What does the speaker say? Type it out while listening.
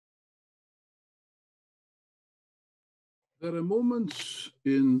There are moments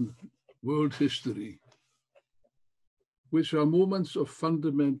in world history which are moments of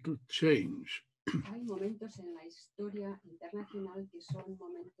fundamental change. Hay momentos en la historia internacional que son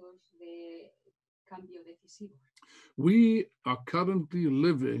momentos de cambio decisivo. We are currently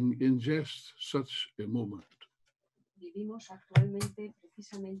living in just such a moment. Vivimos actualmente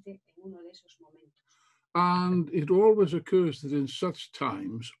precisamente en uno de esos momentos. And it always occurs that in such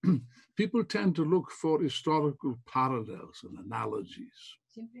times, people tend to look for historical parallels and analogies.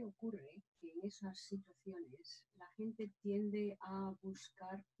 Siempre ocurre que en esas situaciones la gente tiende a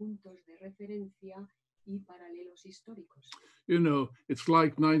buscar puntos de referencia y paralelos históricos. You know, it's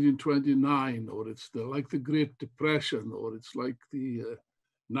like 1929, or like the Great Depression, or it's like the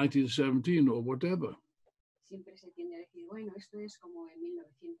 1917, or whatever. Siempre se tiende a decir, bueno, esto es como en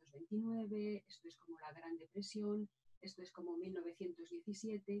 1929, esto es como la Gran Depresión, esto es como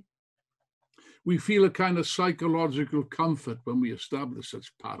 1917. We feel a kind of psychological comfort when we establish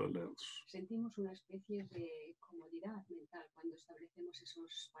such parallels. Sentimos una especie de comodidad mental cuando establecemos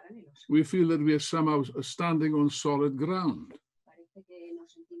esos paralelos. We feel that we are somehow standing on solid ground. Parece que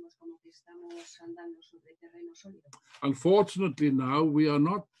nos sentimos como que estamos andando sobre terreno sólido. Unfortunately, now we are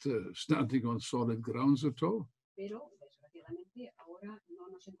not standing on solid grounds at all. Pero, desgraciadamente, ahora no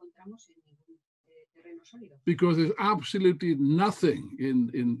nos encontramos en ningún terreno sólido. Because there's absolutely nothing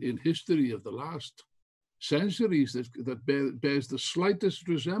in history of the last centuries that bears the slightest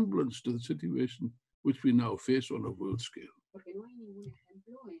resemblance to the situation which we now face on a world scale. Porque no hay ningún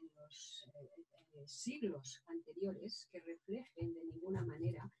ejemplo en los siglos anteriores que reflejen de ninguna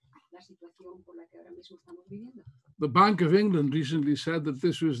manera la situación por la que ahora mismo estamos viviendo. The Bank of England recently said that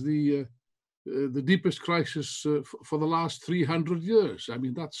this was the deepest crisis for the last 300 years. I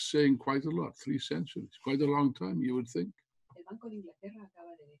mean, that's saying quite a lot, 3 centuries, quite a long time, you would think. El Banco de Inglaterra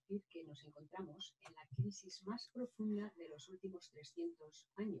acaba de decir que nos encontramos en la crisis más profunda de los últimos 300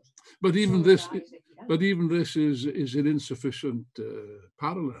 años. But even this is an insufficient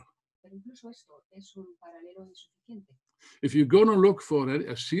parallel. Pero incluso esto es un paralelo insuficiente. If you're going to look for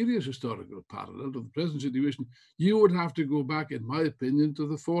a serious historical parallel to the present situation, you would have to go back, in my opinion, to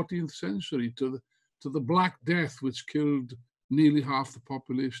the 14th century, to the Black Death, which killed nearly half the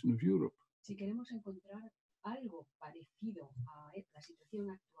population of Europe. Si queremos encontrar algo parecido a la situación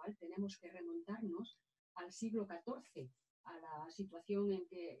actual, tenemos que remontarnos al siglo XIV, a la situación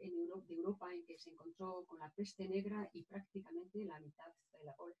de Europa en que se encontró con la peste negra y prácticamente la mitad de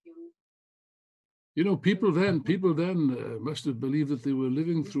la población. You know, people then must have believed that they were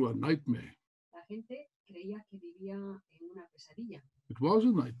living through a nightmare. La gente creía que vivía en una pesadilla. It was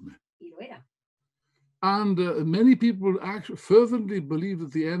a nightmare. Y lo era. And many people actually fervently believed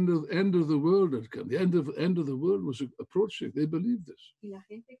that the end of the world had come. The end of the world was approaching. They believed this. Y la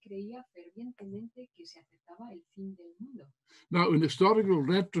gente creía fervientemente que se acercaba el fin del mundo. Now, in historical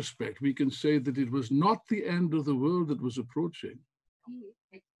retrospect, we can say that it was not the end of the world that was approaching. Y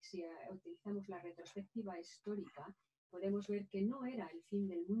si utilizamos la retrospectiva histórica, podemos ver que no era el fin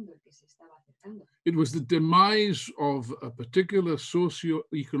del mundo el que se estaba acercando. It was the demise of a particular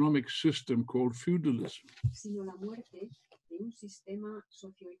socio-economic system called feudalism. Sino la muerte de un sistema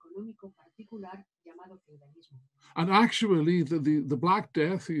socioeconómico particular llamado feudalismo. And actually, the Black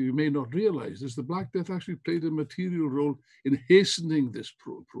Death, you may not realize this, the Black Death actually played a material role in hastening this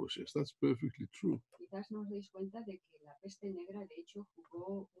process. That's perfectly true. Quizás no os deis cuenta de que la peste negra, de hecho,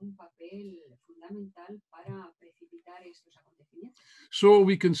 jugó un papel fundamental para precipitar estos acontecimientos. So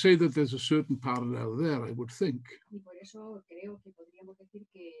we can say that there's a certain parallel there, I would think. Y por eso creo que podríamos decir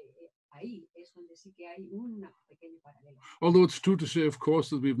que ahí es donde sí que hay un pequeño paralelo. Although it's true to say, of course,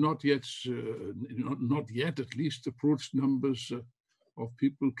 that we've not yet at least approached numbers of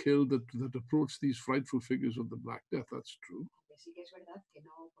people killed that approach these frightful figures of the Black Death. That's true. Sí que es verdad que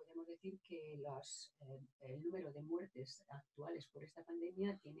no podemos decir que el número de muertes actuales por esta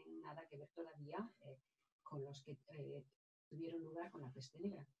pandemia tienen nada que ver todavía con los que tuvieron lugar con la peste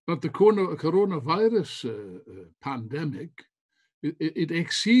negra. But the coronavirus pandemic, it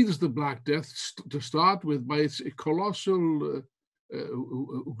exceeds the Black Death to start with by its colossal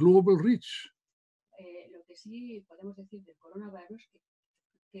global reach. Lo que sí podemos decir del coronavirus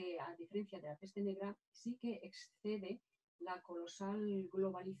que a diferencia de la peste negra sí que excede la colosal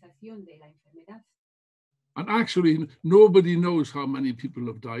globalización de la enfermedad. And actually, nobody knows how many people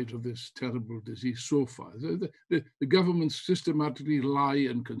have died of this terrible disease so far. The governments systematically lie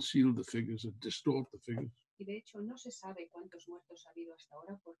and conceal the figures and distort the figures. Y de hecho no se sabe cuántos muertos ha habido hasta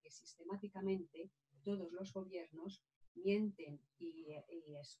ahora porque sistemáticamente todos los gobiernos mienten y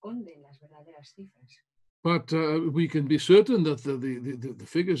esconden las verdaderas cifras. But we can be certain that the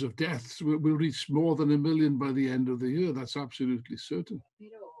figures of deaths will reach more than 1 million by the end of the year. That's absolutely certain.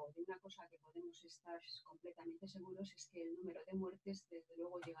 Pero de una cosa que podemos estar completamente seguros es que el número de muertes desde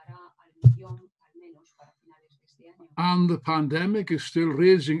luego llegará al millón al menos para finales de este año. And the pandemic is still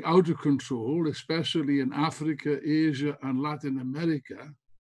raging out of control, especially in Africa, Asia, and Latin America.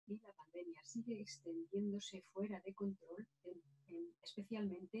 Y la pandemia sigue extendiéndose fuera de control,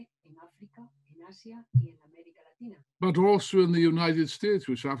 especialmente en África, en Asia y en América Latina. But also in the United States,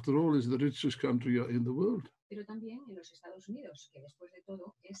 which after all is the richest country in the world. Pero también en los Estados Unidos, que después de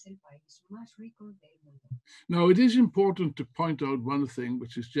todo es el país más rico del mundo. Now, it is important to point out one thing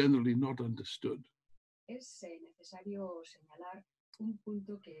which is generally not understood. Es necesario señalar un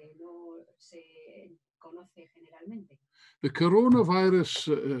punto que no se conoce generalmente. The coronavirus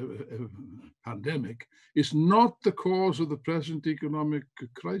pandemic is not the cause of the present economic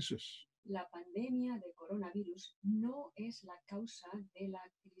crisis. La pandemia de coronavirus no es la causa de la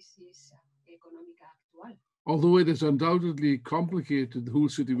crisis económica actual. Although it has undoubtedly complicated the whole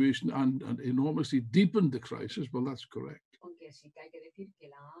situation and enormously deepened the crisis, well, that's correct. Aunque sí que hay que decir que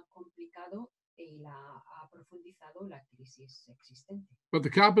la ha complicado y la ha profundizado la crisis existente. But the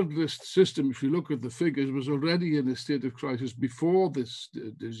capitalist system, if you look at the figures, was already in a state of crisis before this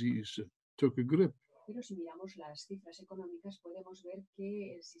disease took a grip. Pero si miramos las cifras económicas, podemos ver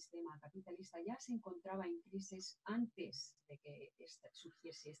que el sistema capitalista ya se encontraba en crisis antes de que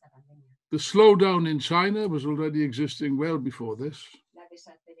surgiese esta pandemia. The slowdown in China was already existing well before this. La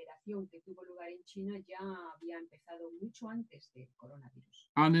desaceleración que tuvo lugar en China ya había empezado mucho antes del coronavirus.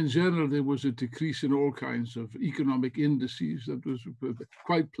 And in general, there was a decrease in all kinds of economic indices that was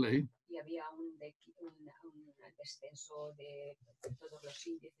quite plain. Y había un descenso de todos los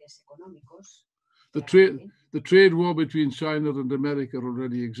índices económicos. The trade war between China and America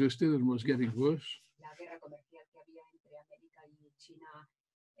already existed and was getting worse. La guerra comercial que había entre América y China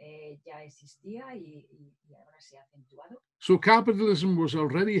ya existía y ahora se ha acentuado. So capitalism was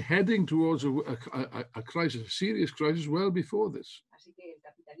already heading towards a crisis, a serious crisis, well before this. Así que el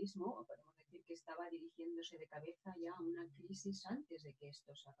capitalismo, podemos decir que estaba dirigiéndose de cabeza ya a una crisis antes de que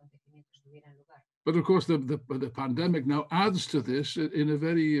estos acontecimientos tuvieran lugar. But of course, the pandemic now adds to this in a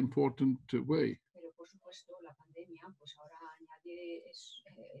very important way. Pero por supuesto, la pandemia pues ahora añade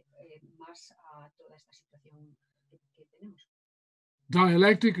más a toda esta situación que tenemos.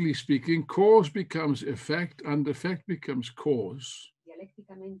 Dialectically speaking, cause becomes effect and effect becomes cause.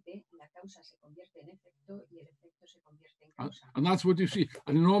 Dialécticamente, la causa se convierte en efecto y el efecto se convierte en causa. And that's what you see.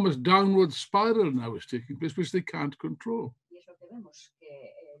 An enormous downward spiral now is taking place, which they can't control. Y es lo que vemos,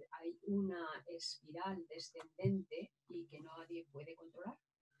 que hay una espiral descendente y que nadie puede controlar.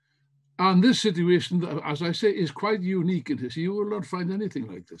 And this situation, as I say, is quite unique in history. You will not find anything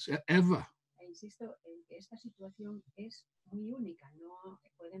like this, ever. Insisto en que esta situación es muy única. No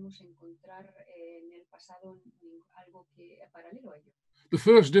podemos encontrar en el pasado algo que paralelo a ello. The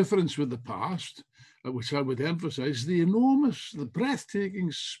first difference with the past, which I would emphasize, is the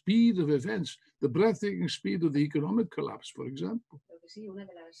breathtaking speed of events, the breathtaking speed of the economic collapse, for example. Lo que sí, una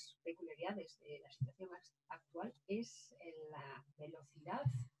de las peculiaridades de la situación actual es la velocidad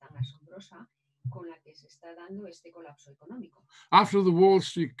tan asombrosa con la que se está dando este colapso económico. After the Wall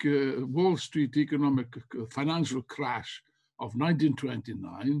Street economic financial crash of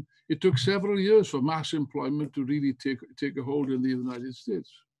 1929, it took several years for mass employment to really take a hold in the United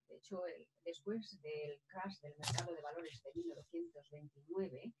States. De hecho, después del crash del mercado de valores de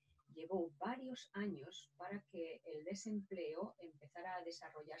 1929, llevó varios años para que el desempleo empezara a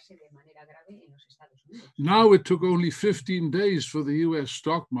desarrollarse de manera grave en los Estados Unidos. Now it took only 15 days for the US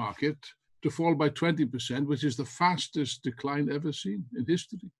stock market to fall by 20%, which is the fastest decline ever seen in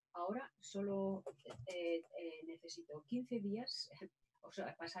history. Ahora solo necesito 15 días, o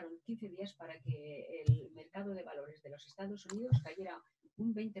sea, pasaron 15 días para que el mercado de valores de los Estados Unidos cayera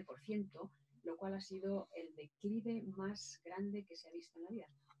un 20%, lo cual ha sido el declive más grande que se ha visto en la vida.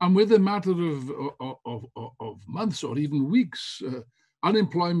 And with a matter of months or even weeks,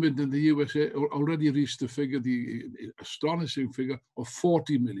 unemployment in the USA already reached the astonishing figure of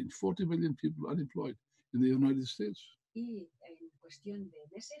 40 million people unemployed in the United States. Y en cuestión de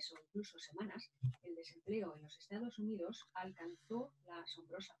meses o incluso semanas, el desempleo en los Estados Unidos alcanzó la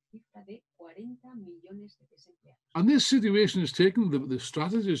asombrosa cifra de 40 millones de desempleados. And this situation has taken the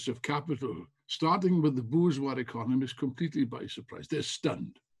strategists of capital, starting with the bourgeois economists, completely by surprise. They're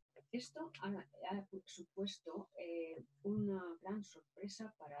stunned. Esto ha supuesto una gran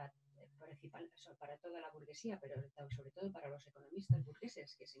sorpresa para toda la burguesía, pero sobre todo para los economistas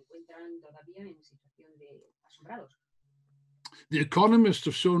burgueses que se encuentran todavía en situación de asombrados. The economists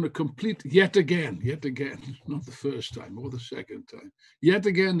have shown a complete, yet again, not the first time or the second time, yet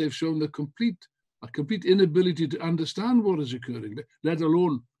again they've shown a complete inability to understand what is occurring, let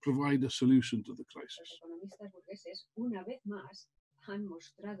alone provide a solution to the crisis. Los economistas burgueses, una vez más, han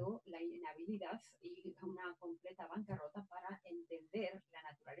mostrado la inhabilidad y una completa bancarrota para entender la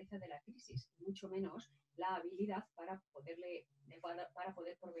naturaleza de la crisis, mucho menos la habilidad para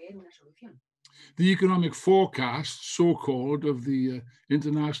poder proveer una solución. The economic forecasts, so-called, of the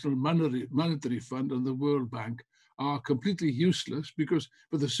International Monetary Fund and the World Bank are completely useless because,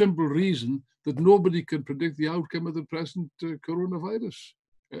 for the simple reason that nobody can predict the outcome of the present coronavirus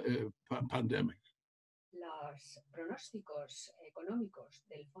pandemic. Los pronósticos económicos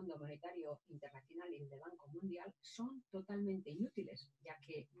del Fondo Monetario Internacional y del Banco Mundial son totalmente inútiles, ya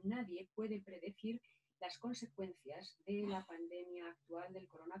que nadie puede predecir las consecuencias de la pandemia actual del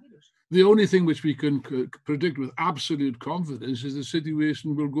coronavirus. The only thing which we can predict with absolute confidence is the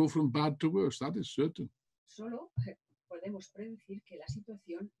situation will go from bad to worse. That is certain. Solo podemos predecir que la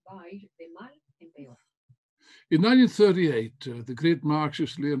situación va a ir de mal en peor. In 1938, the great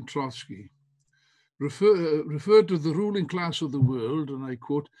Marxist Leon Trotsky referred to the ruling class of the world, and I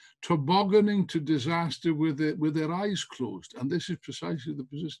quote, tobogganing to disaster with their eyes closed. And this is precisely the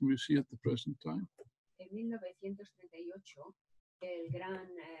position we see at the present time. En 1938, el gran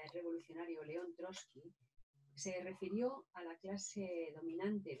revolucionario León Trotsky se refirió a la clase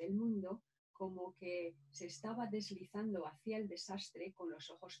dominante del mundo como que se estaba deslizando hacia el desastre con los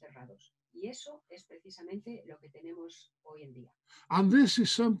ojos cerrados. Y eso es precisamente lo que tenemos hoy en día. And this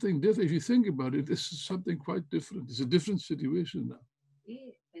is something different. If you think about it, this is something quite different. It's a different situation now.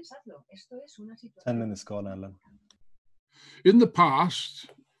 Y pensadlo, esto es una 10 situación. minutes gone, Alan. In the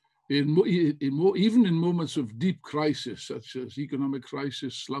past, even in moments of deep crisis, such as economic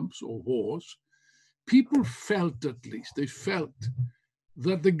crisis, slumps, or wars, people felt, at least,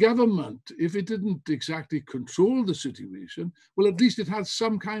 that the government, if it didn't exactly control the situation, well, at least it had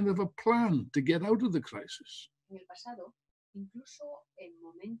some kind of a plan to get out of the crisis. En el pasado, incluso en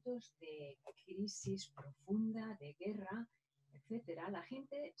momentos de crisis profunda, de guerra, etcétera, la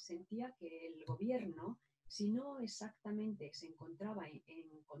gente sentía que el gobierno, si no exactamente se encontraba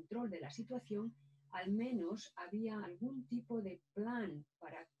en control de la situación, al menos había algún tipo de plan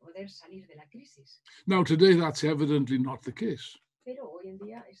para poder salir de la crisis. Now, today, that's evidently not the case. Pero hoy en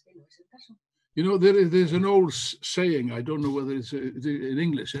día este no es el caso. You know, there's an old saying, I don't know whether it's in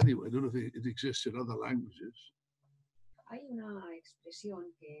English anyway, I don't know if it exists in other languages. Hay una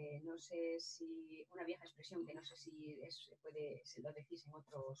expresión que no sé si, una vieja expresión que no sé si se lo decís en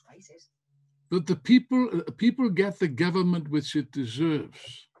otros países. That the people get the government which it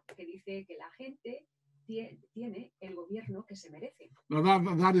deserves. Que dice que la gente tiene el gobierno que se merece. Now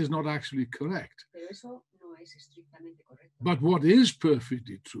that is not actually correct. Pero eso no es estrictamente correcto. But what is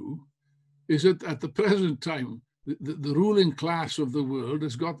perfectly true is that at the present time, the ruling class of the world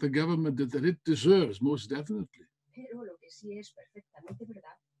has got the government that it deserves, most definitely. Pero lo que sí es perfectamente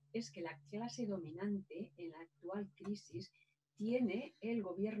verdad es que la clase dominante en la actual crisis tiene el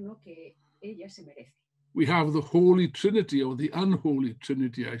gobierno que ella se merece. We have the Holy Trinity, or the unholy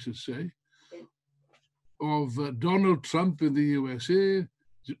Trinity, I should say, of Donald Trump in the USA,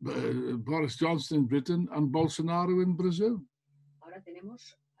 Boris Johnson in Britain, and Bolsonaro in Brazil. Ahora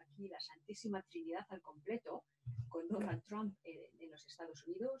tenemos aquí la Santísima Trinidad al completo, con Donald Trump en los Estados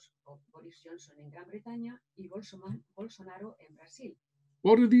Unidos, con Boris Johnson en Gran Bretaña y Bolsonaro en Brasil.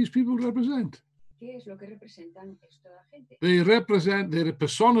 What do these people represent? ¿Qué es lo que representan esta gente? They're a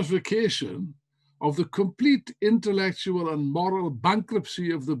personification of the complete intellectual and moral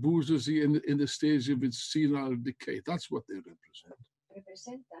bankruptcy of the bourgeoisie in the stage of its senile decay. That's what they represent.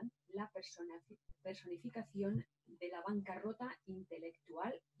 Representan la personificación de la bancarrota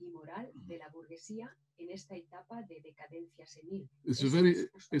intelectual y moral de la burguesía en esta etapa de decadencia senil. It's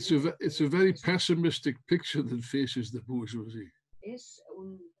a very pessimistic picture that faces the bourgeoisie. Es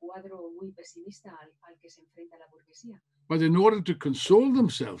un cuadro muy pesimista al que se enfrenta la burguesía. But in order to console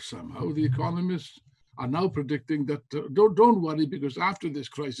themselves somehow, the economists are now predicting that don't worry, because after this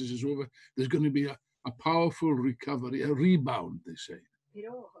crisis is over, there's going to be a powerful recovery, a rebound, they say.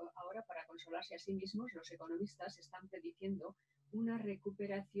 Pero ahora, para consolarse a sí mismos, los economistas están prediciendo una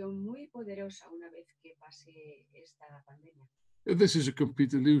recuperación muy poderosa una vez que pase esta pandemia. This is a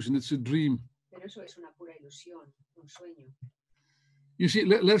complete illusion. It's a dream. Pero eso es una pura ilusión, un sueño. You see,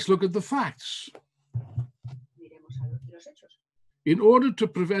 let's look at the facts. Miremos a los hechos. In order to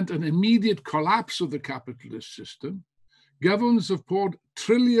prevent an immediate collapse of the capitalist system, governments have poured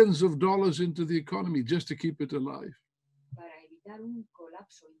trillions of dollars into the economy just to keep it alive. Para evitar un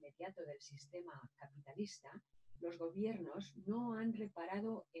colapso inmediato del sistema capitalista, los gobiernos no han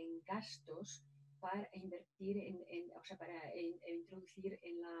reparado en gastos para invertir para introducir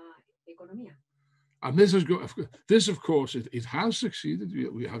en la economía. And this, of course, it has succeeded.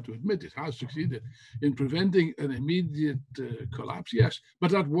 We have to admit it has succeeded in preventing an immediate collapse, yes,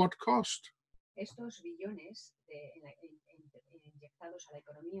 but at what cost? Estos billones inyectados a la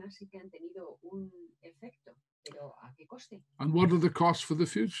economía sí que han tenido un efecto, pero ¿a qué coste? And what are the costs for the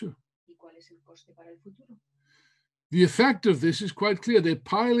future? ¿Y cuál es el coste para el futuro? The effect of this is quite clear. They're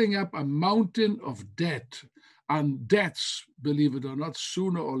piling up a mountain of debt, and debts, believe it or not,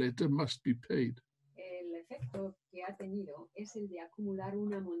 sooner or later must be paid. El efecto que ha tenido es el de acumular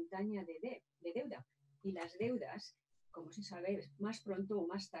una montaña de deuda, y las deudas, como se sabe, más pronto o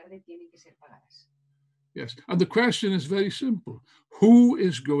más tarde tienen que ser pagadas. Yes, and the question is very simple. Who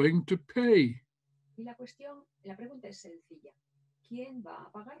is going to pay? Y la pregunta es sencilla. ¿Quién va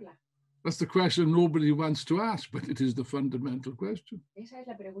a pagarla? That's the question nobody wants to ask, but it is the fundamental question. Esa es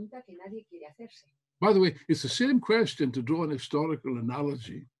la pregunta que nadie quiere hacerse. By the way, it's the same question, to draw an historical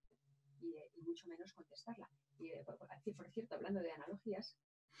analogy. Y mucho menos contestarla. Y, por cierto, hablando de analogías,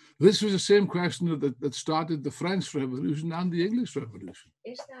 this was the same question that started the French Revolution and the English Revolution.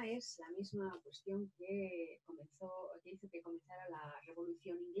 Esta es la misma cuestión que hizo que comenzara la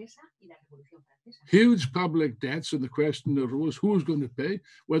Revolución Inglesa y la Revolución Francesa. Huge public debts, and the question arose, who's going to pay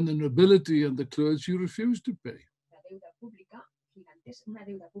when the nobility and the clergy refused to pay? Una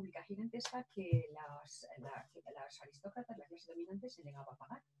deuda pública gigantesca que las aristócratas, la clase dominante, se negaba a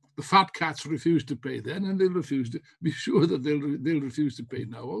pagar. The fat cats refused to pay then, and they'll refuse to be sure that they'll refuse to pay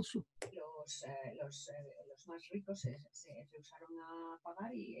now also. Los más ricos se rehusaron a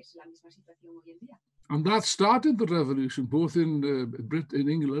pagar, y es la misma situación hoy en día. And that started the revolution, both in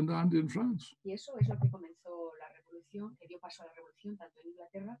England and in France. Y eso es lo que comenzó la revolución, que dio paso a la revolución tanto en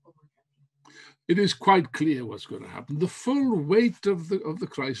Inglaterra como en Francia. It is quite clear what's going to happen. The full weight of the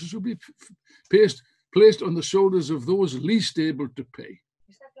crisis will be placed on the shoulders of those least able to pay.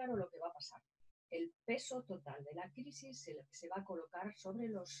 Está claro lo que va a pasar. El peso total de la crisis se va a colocar sobre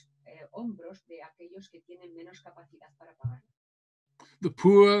los hombros de aquellos que tienen menos capacidad para pagar. The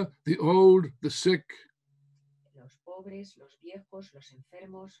poor, the old, the sick, los pobres, los viejos, los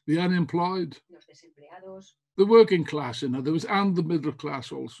enfermos, the unemployed, los desempleados, the working class, in other words, and the middle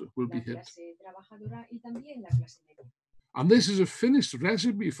class also will be la hit. clase trabajadora y también la clase media. And this is a finished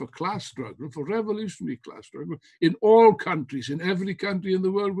recipe for class struggle, for revolutionary class struggle, in all countries, in every country in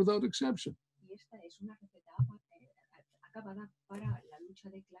the world without exception. Y esta es una receta acabada para la lucha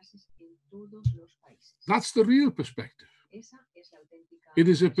de clases en todos los países. That's the real perspective. Esa es la auténtica. It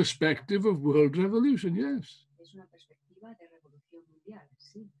is a perspective of world revolution, yes. Es una perspectiva de revolución mundial,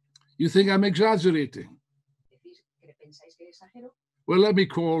 sí. You think I'm exaggerating? ¿Pensáis que exagero? Well, let me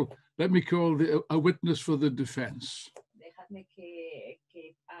call a witness for the defense. Dejadme que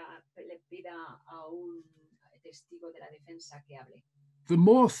le pida a un testigo de la defensa que hable. The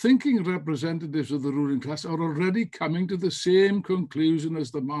more thinking representatives of the ruling class are already coming to the same conclusion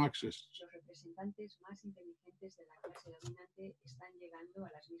as the Marxists. Los representantes más inteligentes de la clase dominante están llegando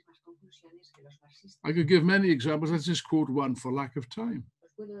a las mismas conclusiones que los marxistas. I could give many examples. Let's just quote one for lack of time.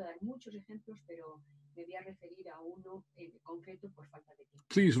 Os puedo dar muchos ejemplos, pero me voy a referir a uno en concreto por falta de tiempo.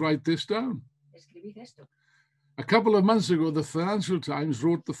 Please write this down. Escribid esto. A couple of months ago, the Financial Times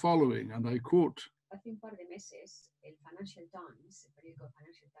wrote the following, and I quote, Hace un par de meses, el Financial Times, el periódico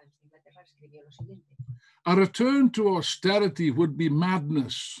Financial Times de Inglaterra, escribió lo siguiente. A return to austerity would be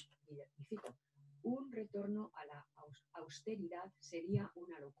madness. Y cito, un retorno a la austeridad sería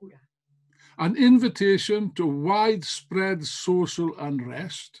una locura. An invitation to widespread social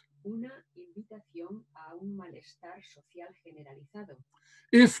unrest. Una invitación a un malestar social generalizado.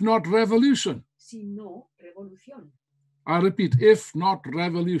 If not revolution. Si no revolución. I repeat, if not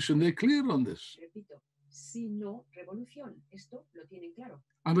revolution. They're clear on this. Repito, si no revolución. Esto lo tienen claro.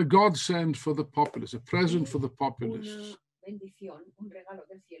 And a godsend for the populists, a present for the populists. Una bendición, un regalo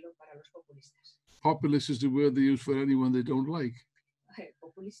del cielo para los populistas. Populist is the word they use for anyone they don't like.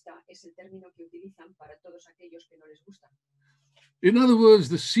 Populista es el término que utilizan para todos aquellos que no les gustan. In other words,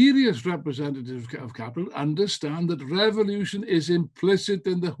 the serious representatives of capital understand that revolution is implicit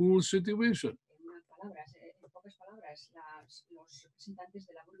in the whole situation. En pocas palabras, los representantes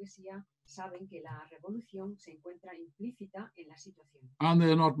de la burguesía saben que la revolución se encuentra implícita en la situación. And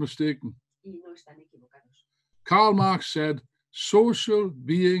they're not mistaken. Y no están equivocados. Karl Marx said, social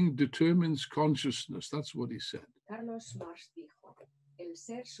being determines consciousness. That's what he said. Carlos Marx dijo, el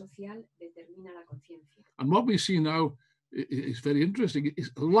ser social determina la conciencia. And what we see now is very interesting.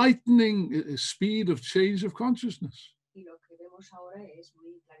 It's lightning speed of change of consciousness. Y lo que vemos ahora es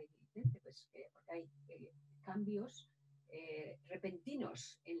muy clarividente, pues, porque hay cambios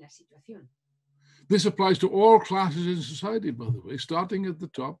repentinos en la situación. This applies to all classes in society, by the way, starting at the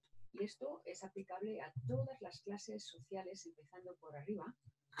top. Y esto es aplicable a todas las clases sociales, empezando por arriba.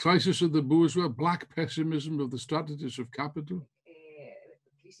 Crisis of the bourgeois, black pessimism of the strategists of capital.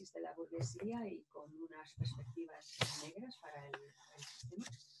 Crisis de la burguesía y con unas perspectivas negras para el sistema.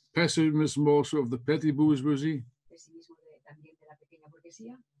 Pessimism also of the petty bourgeoisie. Pesimismo también de la pequeña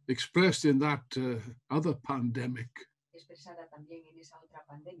burguesía. Expressed in that other pandemic. Expresada también en esa otra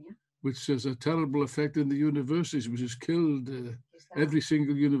pandemia. Which has a terrible effect in the universities, which has killed every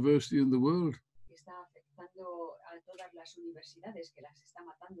single university in the world. Está afectando a todas las universidades, que las está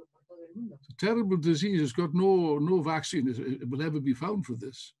matando por todo el mundo. It's a terrible disease. It's got no vaccine. It will ever be found for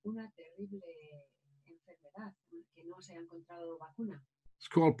this. Una terrible enfermedad que no se ha encontrado vacuna. It's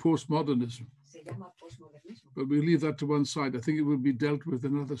called postmodernism. Se llama postmodernismo. But we leave that to one side. I think it will be dealt with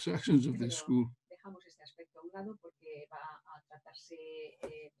in other sessions of this school. Dejamos este aspecto a un lado porque va a tratarse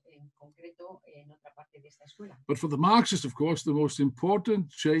en concreto en otra parte de esta escuela. But for the Marxists, of course, the most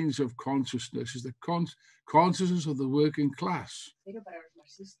important change of consciousness is the consciousness of the working class. Pero para los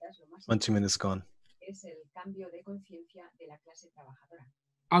marxistas, lo más 20 minutes gone. Es el cambio de conciencia de la clase trabajadora.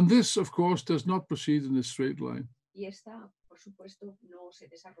 And this, of course, does not proceed in a straight line. Y esta, por supuesto, no se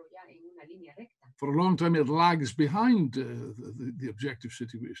desarrolla en una línea recta. For a long time, it lags behind the objective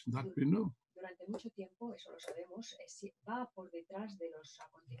situation. That we know. Durante mucho tiempo, eso lo sabemos, va por detrás de los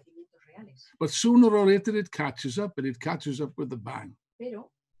acontecimientos reales. But sooner or later, it catches up, and it catches up with a bang.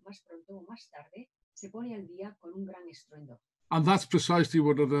 Pero más pronto o más tarde se pone al día con un gran estruendo. And that's precisely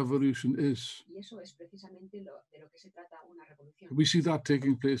what a revolution is. Y eso es precisamente de lo que se trata una revolución. We see that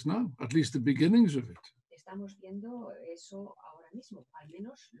taking place now, at least the beginnings of it. Estamos viendo eso ahora mismo, al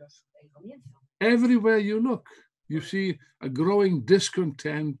menos el comienzo. Everywhere you look, you see a growing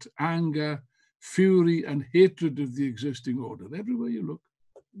discontent, anger, fury, and hatred of the existing order. Everywhere you look.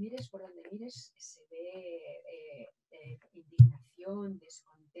 Mires por donde mires, se ve indignación,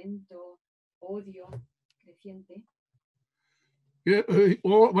 descontento, odio creciente. Yeah,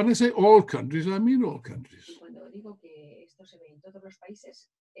 when I say all countries, I mean all countries. Y cuando digo que esto se ve en todos los países,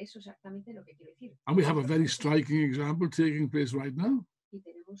 eso es exactamente lo que quiero decir. And we have a very striking example taking place right now. Y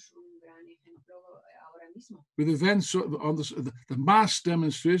tenemos un gran ejemplo ahora mismo. With events on the mass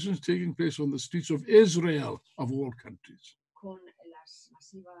demonstrations taking place on the streets of Israel, of all countries. Con las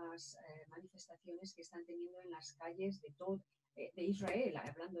masivas manifestaciones que están teniendo en las calles de Israel,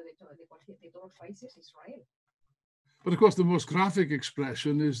 hablando de todos los países, Israel. But of course, the most graphic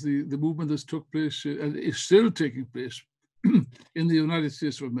expression is the movement that took place and is still taking place in the United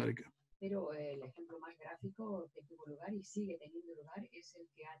States of America. Pero el ejemplo más gráfico que tuvo lugar y sigue teniendo lugar es el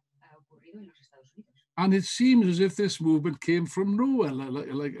que ha ocurrido en los Estados Unidos. And it seems as if this movement came from nowhere,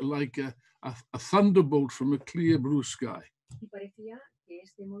 like a thunderbolt from a clear blue sky. Y parecía que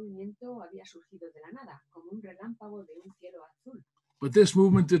este movimiento había surgido de la nada, como un relámpago de un cielo azul. But this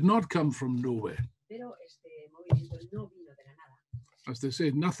movement did not come from nowhere. Pero este movimiento no vino de la nada. As they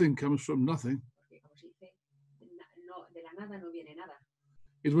say, nothing comes from nothing. Porque, como se dice, de la nada no viene nada.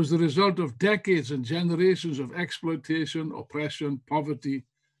 It was the result of decades and generations of exploitation, oppression, poverty,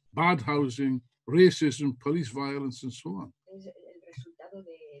 bad housing, racism, police violence, and so on. Es el resultado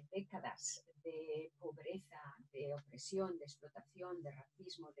de décadas de pobreza, de opresión, de explotación, de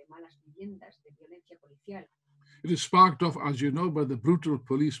racismo, de malas viviendas, de violencia policial. It is sparked off, as you know, by the brutal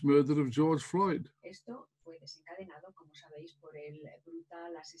police murder of George Floyd. Esto fue desencadenado, como sabéis, por el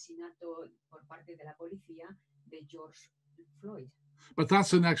brutal asesinato por parte de la policía de George Floyd. But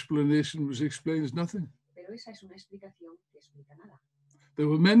that's an explanation which explains nothing. Pero esa es una explicación que explica nada. There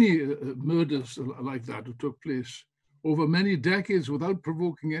were many murders like that who took place over many decades without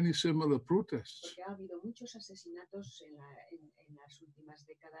provoking any similar protests. Porque ha habido muchos asesinatos en las últimas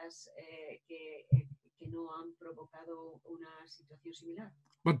décadas que no han provocado una situación similar.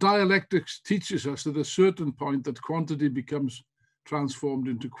 But dialectics teaches us at a certain point that quantity becomes transformed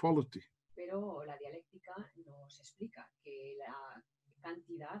into quality. Pero la dialéctica nos explica que la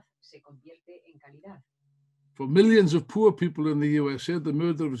cantidad se convierte en calidad. For millions of poor people in the USA, the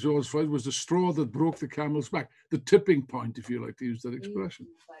murder of George Floyd was the straw that broke the camel's back, the tipping point, if you like to use that expression.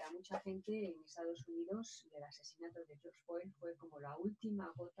 Y para mucha gente en Estados Unidos, el asesinato de George Floyd fue como la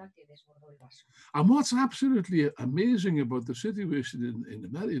última gota que desbordó el vaso. And what's absolutely amazing about the situation in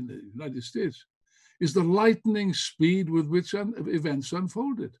the United States is the lightning speed with which events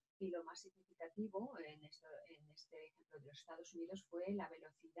unfolded. Y lo más significativo en este ejemplo de los Estados Unidos fue la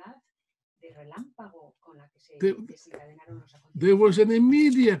velocidad de relámpago con la que se desencadenaron los acontecimientos. There was an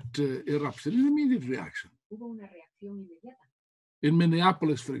immediate eruption, an immediate reaction. Hubo una reacción inmediata. In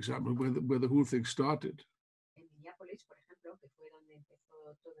Minneapolis, for example, where the whole thing started.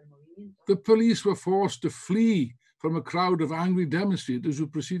 todo el movimiento. The police were forced to flee from a crowd of angry demonstrators who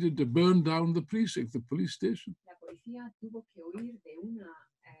proceeded to burn down the precinct, the police station. La policía tuvo que huir de una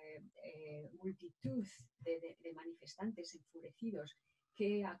multitud de manifestantes enfurecidos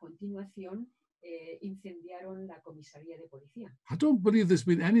que a continuación incendiaron la comisaría de policía. I don't believe there's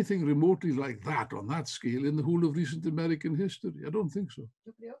been anything remotely like that on that scale in the whole of recent American history. I don't think so.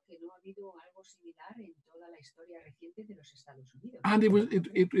 Yo creo que no ha habido algo similar en toda la historia reciente de los Estados Unidos. And it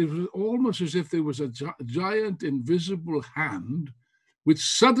was almost as if there was a giant invisible hand which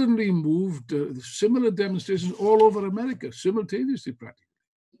suddenly moved similar demonstrations all over America simultaneously, practically.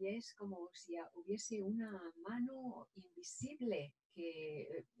 Y es como si hubiese una mano invisible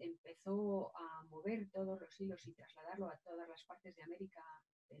que empezó a mover todos los hilos y trasladarlo a todas las partes de América,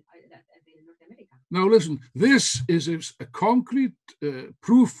 de Norteamérica. Now listen, this is a concrete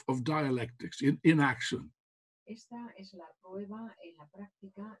proof of dialectics in action. Esta es la prueba en la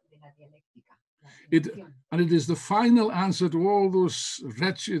práctica de la dialéctica. And it is the final answer to all those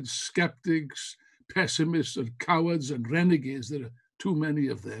wretched skeptics, pessimists, and cowards and renegades. There are too many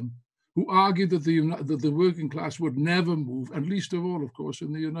of them who argued that the working class would never move, and least of all, of course,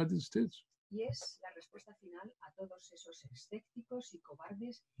 in the United States. Y es la respuesta final a todos esos escépticos y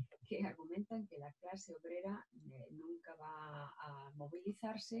cobardes que argumentan que la clase obrera nunca va a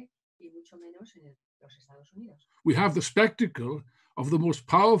movilizarse, y mucho menos en los Estados Unidos. We have the spectacle of the most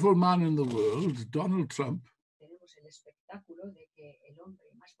powerful man in the world, Donald Trump, Tenemos el espectáculo de que el hombre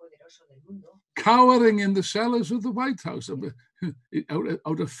más poderoso del mundo, cowering in the cellars of the White House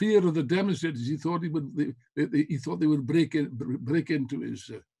out of fear of the demonstrators. He thought they would break into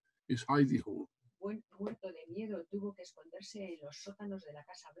his hidey hole. muerto de miedo, tuvo que esconderse en los sótanos de la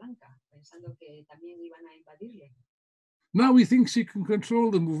Casa Blanca, pensando que también iban a invadirle. Now he thinks he can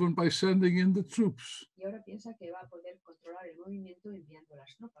control the movement by sending in the troops, Y ahora piensa que va a poder controlar el movimiento enviando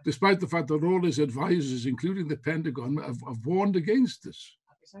las tropas, despite the fact that all his advisors, including the Pentagon, have warned against this.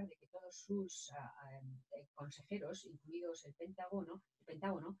 a pesar de que todos sus consejeros, incluidos el Pentágono,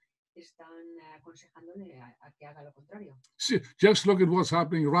 están aconsejándole a que haga lo contrario. See, just look at what's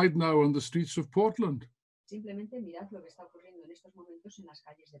happening right now on the streets of Portland. Simplemente mirad lo que está ocurriendo en estos momentos en las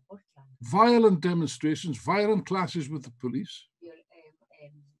calles de Portland. Violent demonstrations, violent clashes with the police.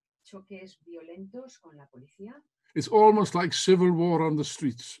 Choques violentos con la policía, It's almost like civil war on the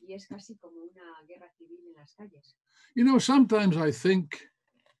streets. y es casi como una guerra civil en las calles. You know, sometimes I think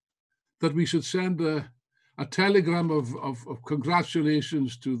that we should send a telegram of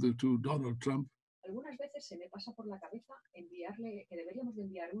congratulations to Donald Trump. Algunas veces se me pasa por la cabeza que deberíamos de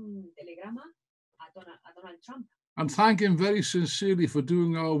enviar un telegrama a Donald Trump And thank him very sincerely for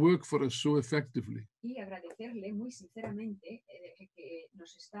doing our work for us so effectively. y agradecerle muy sinceramente que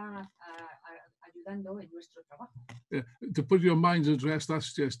nos está ayudando en nuestro trabajo. To put your minds at rest,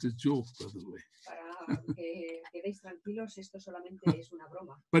 that's just a joke, by the way. Para que quedéis tranquilos, esto solamente es una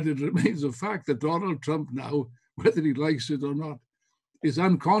broma. But it remains a fact that Donald Trump now, whether he likes it or not, is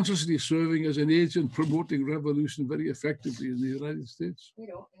unconsciously serving as an agent promoting revolution very effectively in the United States.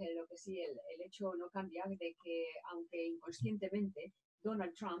 Pero lo que sí, el hecho no cambia de que, aunque inconscientemente,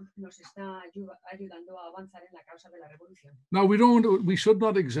 Donald Trump nos está ayudando a avanzar en la causa de la revolución. Now, we should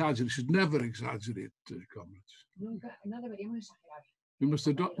not exaggerate, should never exaggerate, comrades. No deberíamos exagerar. We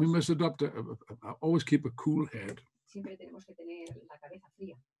must adopt always keep a cool head. Siempre tenemos que tener la cabeza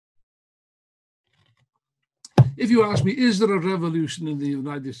fría. If you ask me, is there a revolution in the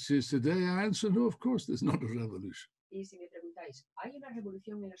United States today? I answer, no, of course, there's not a revolution. Y si me preguntáis, ¿hay una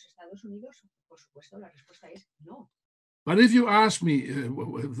revolución en los Estados Unidos? Por supuesto, la respuesta es no. But if you ask me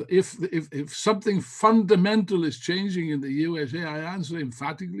if something fundamental is changing in the USA, I answer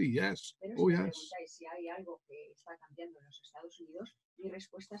emphatically yes. Pero Oh, si me yes. preguntáis si hay algo que está cambiando en los Estados Unidos, mi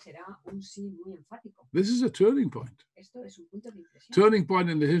respuesta será un sí muy enfático. This is a turning point. Esto es un punto de inflexión. Turning point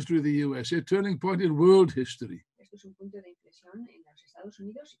in the history of the USA, turning point in world history. Esto es un punto de inflexión en los Estados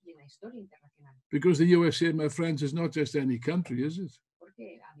Unidos y en la historia internacional. Because the USA, my friends, is not just any country, is it?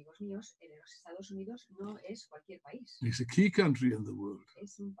 Porque, amigos míos, los Estados Unidos no es cualquier país. It's a key country in the world.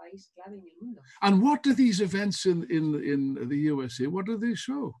 Es un país clave en el mundo. And what do these events in the USA, what do they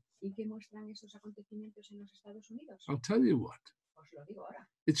show? ¿Y qué muestran esos acontecimientos en los Estados Unidos? I'll tell you what. Os lo digo ahora.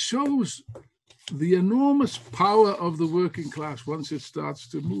 It shows the enormous power of the working class once it starts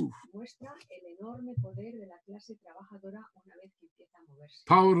to move. Muestra el enorme poder de la clase trabajadora una vez que empieza a moverse.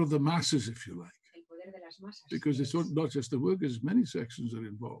 Power of the masses, if you like. El poder de las masas. Because it's not just the workers, many sections are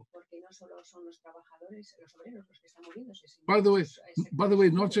involved. Porque no solo son los trabajadores, los obreros los que están moviéndose. Sino By the way,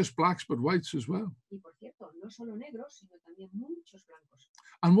 not sectores. just blacks, but whites as well. Y por cierto, no solo negros, sino también muchos blancos.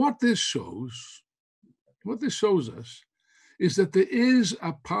 And what this shows us, is that there is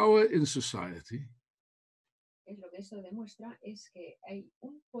a power in society Lo que eso demuestra es que hay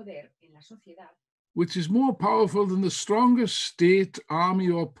un poder en la sociedad which is more powerful than the strongest state, army,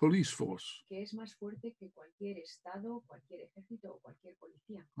 or police force. que es más fuerte que cualquier estado, cualquier ejército o cualquier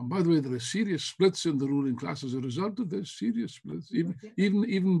policía. And by the way, there are serious splits in the ruling class as a result of this, serious splits,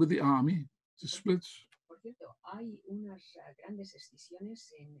 even with the army, the splits. Por cierto, hay unas grandes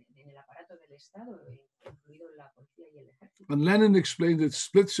escisiones en el aparato del Estado, incluido la policía y el ejército. And Lenin explained that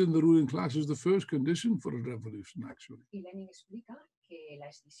splits in the ruling class is the first condition for a revolution, actually. Y Lenin explica que la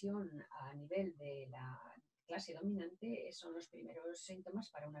escisión a nivel de la clase dominante son los primeros síntomas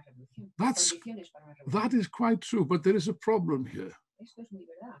para una revolución. Condiciones para una revolución. That is quite true, but there is a problem here. Esto es muy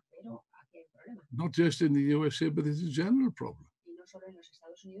verdad, pero aquí hay un problema. Not just in the USA, but it's a general problem. Y no solo en los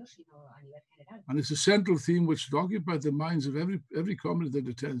Estados Unidos, sino a nivel general. And it's a central theme which occupies the minds of every communist that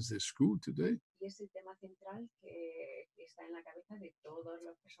attends this school today. Y es el tema central que está en la cabeza de todas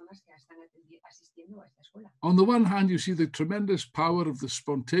las personas que están asistiendo a esta escuela. On the one hand, you see the tremendous power of the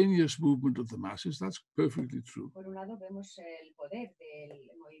spontaneous movement of the masses. That's perfectly true. Por un lado, vemos el poder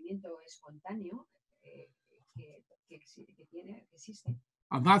del movimiento espontáneo que existe.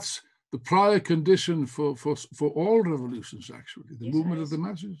 And that's the prior condition for all revolutions, actually, the movement of the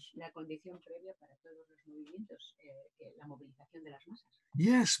masses. La condición previa para todos los movimientos, la movilización de las masas.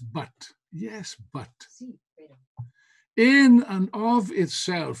 Yes, but. Sí, pero. In and of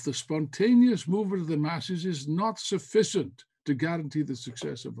itself, the spontaneous movement of the masses is not sufficient to guarantee the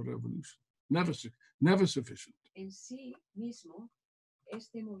success of a revolution. Never sufficient. En sí mismo,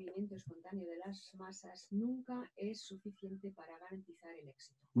 este movimiento espontáneo de las masas nunca es suficiente para garantizar el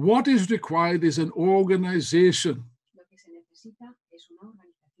éxito. What is required is an organization Lo que se necesita es una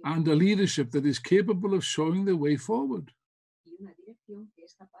organización and a leadership that is capable of showing the way forward. y una dirección que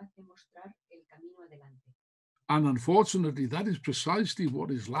es capaz de mostrar el camino adelante. And unfortunately, that is precisely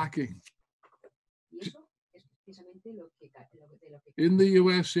what is lacking. Y eso es precisamente lo que in the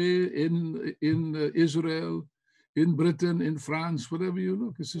USA, in Israel, in Britain, in France, wherever you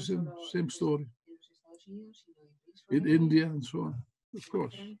look, it's the same story. In India and so on, of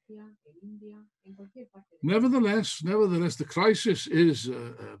course. Nevertheless, the crisis is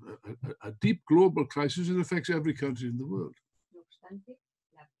a deep global crisis. It affects every country in the world. No obstante,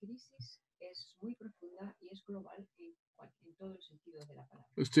 la crisis es muy profunda y es global en todo el sentido de la palabra.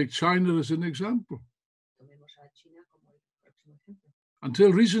 Let's take China as an example. Tomemos a China como el próximo ejemplo.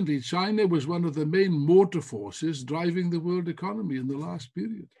 Until recently, China was one of the main motor forces driving the world economy in the last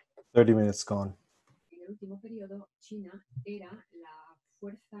period. 30 minutes gone. En el último periodo, China era la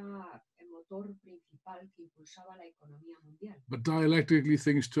fuerza motor principal que impulsaba la economía mundial. But dialectically,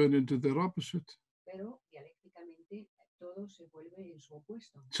 things turn into their opposite. Pero dialécticamente todo se vuelve en su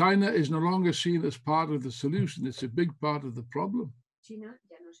opuesto. China is no longer seen as part of the solution. It's a big part of the problem. China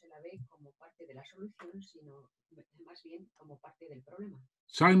ya no se la ve como parte de la solución, sino más bien como parte del problema.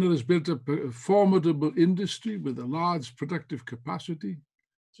 China has built up a formidable industry with a large productive capacity.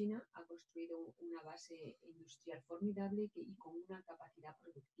 China ha construido una base industrial formidable y con una capacidad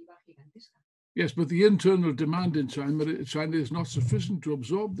productiva gigantesca. Yes, but the internal demand in China is not sufficient to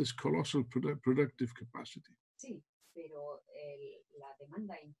absorb this colossal productive capacity. Sí, pero la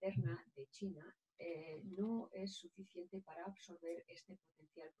demanda interna de China no es suficiente para absorber este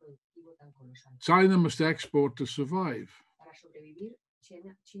potencial productivo tan colosal. China must export to survive. Para sobrevivir,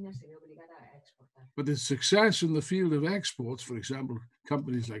 China se ve obligada a exportar. But its success in the field of exports, for example,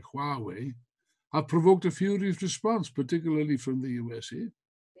 companies like Huawei, have provoked a furious response, particularly from the USA.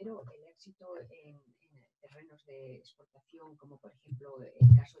 Pero el éxito en terrenos de exportación, como por ejemplo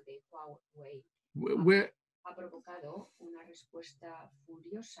el caso de Huawei, ha provocado una respuesta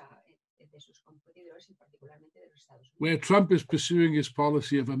furiosa de sus competidores y particularmente de los Estados Unidos. Where Trump is pursuing his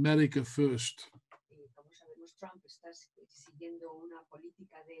policy of America first. Como sabemos, Trump está siguiendo una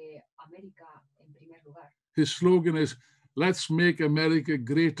política de América en primer lugar. His slogan is, "Let's make America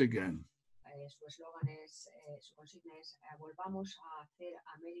great again." Su eslogan es, su consigna es, volvamos a hacer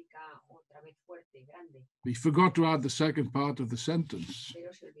América otra vez fuerte, grande. He forgot to add the second part of the sentence.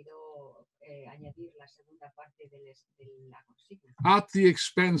 Pero se olvidó añadir la segunda parte de la consigna. At the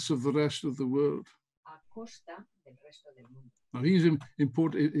expense of the rest of the world. A costa del resto del mundo. Now he's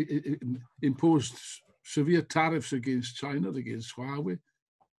imposed severe tariffs against China, against Huawei.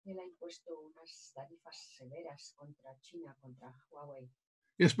 Él ha impuesto unas tarifas severas contra China, contra Huawei.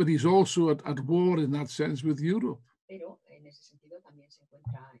 Yes, but he's also at war in that sense with Europe. Pero en ese sentido también se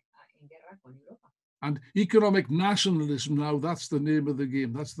encuentra en guerra con Europa. And economic nationalism now, that's the name of the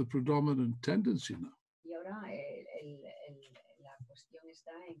game. That's the predominant tendency now. Y ahora la cuestión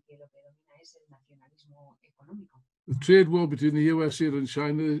está en que lo que domina es el nacionalismo económico. The trade war between the USA and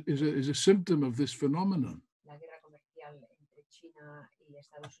China is a symptom of this phenomenon. La guerra comercial entre China y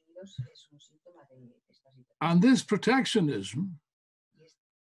Estados Unidos es un síntoma de esta situación. And this protectionism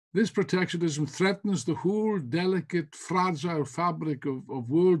threatens the whole delicate, fragile fabric of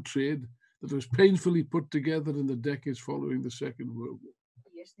world trade that was painfully put together in the decades following the Second World War.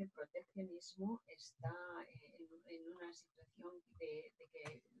 Y este proteccionismo está en una situación de que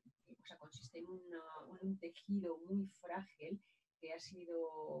consiste en un tejido muy frágil que ha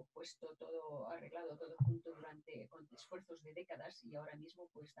sido puesto todo, arreglado todo junto con esfuerzos de décadas y ahora mismo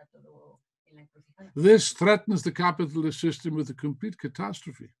pues está todo en la encrucijada. This threatens the capitalist system with a complete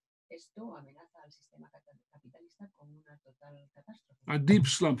catastrophe. Esto amenaza al sistema capitalista con una total catástrofe. A deep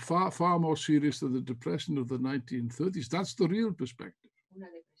slump, far more serious than the depression of the 1930s. That's the real perspective. Una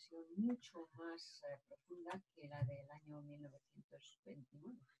depresión mucho más profunda que la del año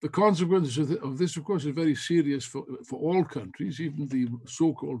 1929. The consequences of this, of course, are very serious for all countries, even the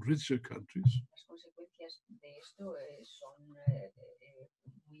so-called richer countries. Las consecuencias de esto son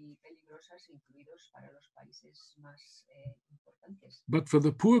muy peligrosas, incluidos para los países más importantes. But for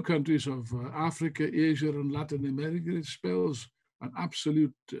the poor countries of Africa, Asia, and Latin America, it spells an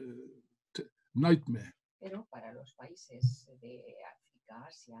absolute nightmare. Pero para los países de África,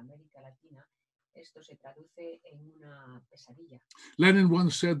 Asia, América Latina, esto se traduce en una pesadilla. Lenin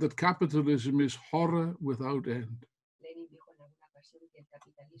once said that capitalism is horror without end. Lenin dijo en alguna ocasión que el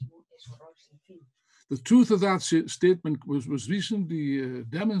capitalismo es horror sin fin. The truth of that statement was recently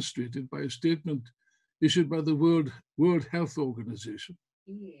demonstrated by a statement issued by the World Health Organization.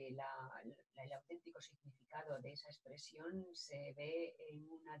 Y el auténtico significado de esa expresión se ve en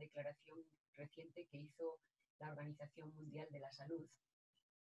una declaración reciente que hizo la Organización Mundial de la Salud,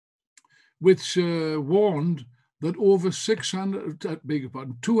 which warned that over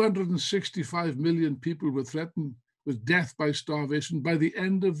 265 million people were threatened with death by starvation by the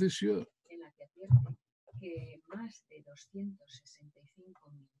end of this year. En la que advierte que más de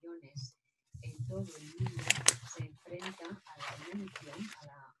 265 millones en todo el mundo se enfrenta a la inanición, a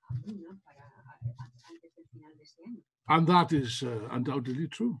la hambruna antes del final de este año. And that is undoubtedly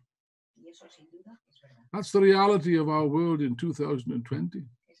true. Y eso sin duda es verdad. That's the reality of our world in 2020.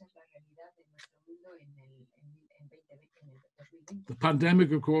 Esa es la realidad de nuestro mundo en el 2020. The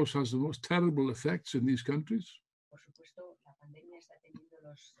pandemic, of course, has the most terrible effects in these countries. Por supuesto, la pandemia está teniendo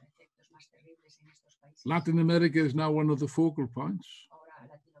los efectos más terribles en estos países. Latin America is now one of the focal points. Ahora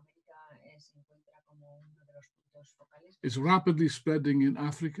Latinoamérica se encuentra como uno de los puntos focales. It's rapidly spreading in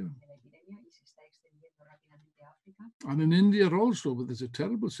Africa. De la epidemia y se está extendiendo rápidamente a África. And in India also, but there's a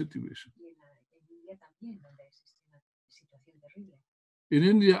terrible situation. Y en India también, donde existe una situación terrible. In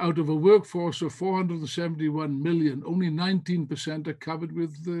India, out of a workforce of 471 million, only 19% are covered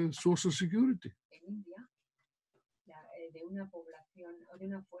with Social Security. En India, de una población o de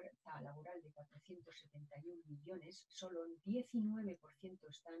una fuerza laboral de 471 millones, solo 19%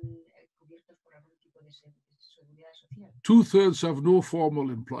 están cubiertos por algún tipo de seguridad social. 2/3 have no formal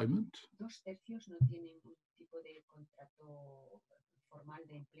employment. 2/3 no tienen un tipo de contrato formal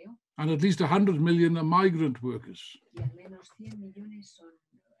de empleo. And at least 100 million are migrant workers. Y al menos 100 millones son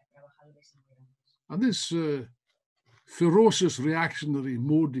trabajadores inmigrantes. And this ferocious reactionary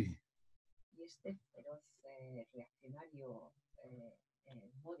Modi Y este feroz reaccionario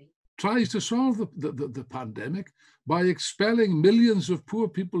Modi tries to solve the pandemic by expelling millions of poor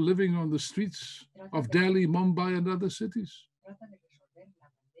people living on the streets of Delhi, Mumbai, and other cities. Trata de resolver la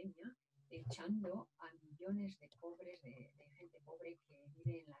pandemia echando a millones de pobres, de gente pobre que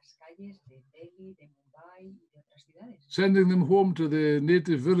vive en las calles de Delhi, de Mumbai y de otras ciudades. Sending them home to their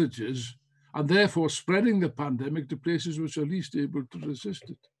native villages and therefore spreading the pandemic to places which are least able to resist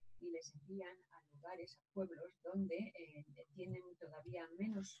it. Y les envían a lugares, a pueblos donde tienen todavía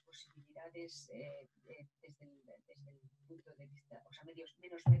menos posibilidades desde el punto de vista, o sea, menos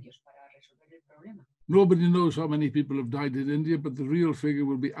medios para resolver el problema. Nobody knows how many people have died in India, but the real figure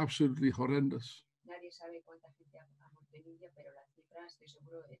will be absolutely horrendous. Nadie sabe cuánta gente ha muerto en India, pero las cifras, estoy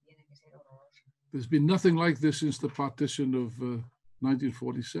seguro, tienen que ser horrorosas. There's been nothing like this since the partition of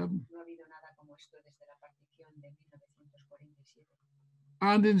 1947. No ha habido nada como esto desde la partición de 1947.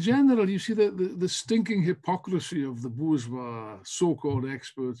 And in general, you see the stinking hypocrisy of the bourgeois so-called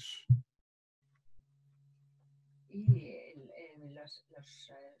experts. Y los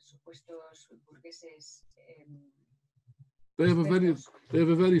supuestos burgueses They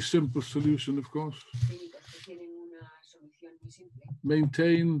have a very simple solution, of course. cínicos que tienen una solución muy simple: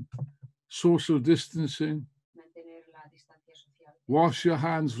 Maintain social distancing, mantener la distancia social, wash your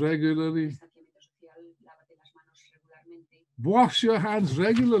hands regularly, distanciamiento social, lávate las manos regularmente, Wash your hands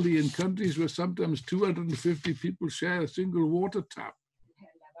regularly in countries where sometimes 250 people share a single water tap.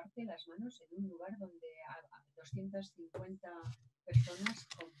 Lavarte las manos en un lugar donde 250 personas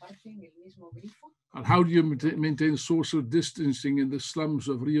comparten el mismo grifo. And how do you maintain social distancing in the slums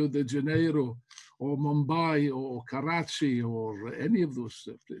of Rio de Janeiro or Mumbai or Karachi or any of those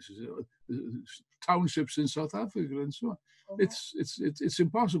places, townships in South Africa and so on? It's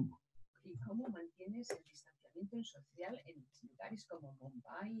impossible. ¿Y cómo mantienes el distanciamiento social en lugares como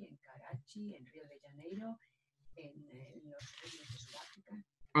Mumbai, en Karachi, en Río de Janeiro, en los ríos de Sudáfrica?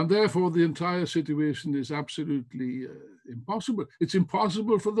 And therefore, the entire situation is absolutely impossible. It's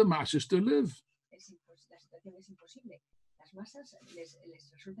impossible for the masses to live. La situación es imposible. Las masas les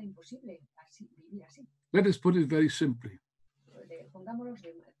resulta imposible vivir así. Let us put it very simply. Pongámoslo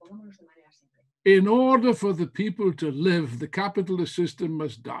de manera simple. In order for the people to live, the capitalist system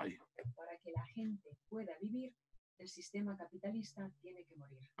must die. Para que la gente pueda vivir, el sistema capitalista tiene que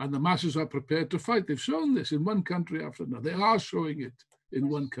morir. And the masses are prepared to fight. They've shown this in one country after another. They are showing it in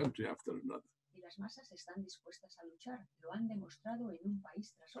one country after another. Y las masas están dispuestas a luchar. Lo han demostrado en un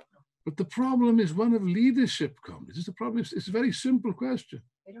país tras otro. But the problem is one of leadership, comrades. The problem is, it's a very simple question.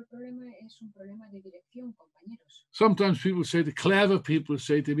 Pero el problema es un problema de dirección, compañeros. Sometimes people say, the clever people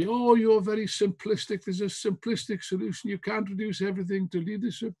say to me, oh, you're very simplistic. There's a simplistic solution. You can't reduce everything to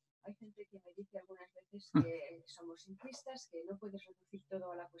leadership. Hay gente que me dice algunas veces que somos simplistas, que no puedes reducir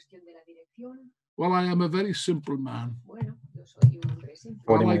todo a la cuestión de la dirección. Well, I am a very simple man. Bueno, yo soy un hombre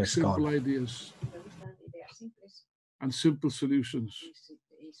simple. I like simple ideas Me gustan ideas simples and simple solutions.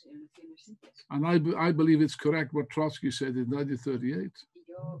 y soluciones simples. And I believe it's correct what Trotsky said in 1938, Y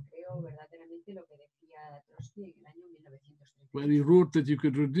yo creo verdaderamente lo que decía Trotsky en el año 1938. where he wrote that you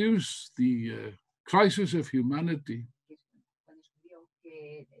could reduce the crisis of humanity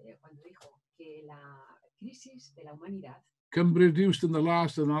Cuando dijo que la crisis de la humanidad can be reduced in the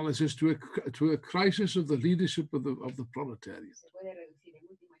last analysis to a crisis of the leadership of the proletariat. se puede reducir en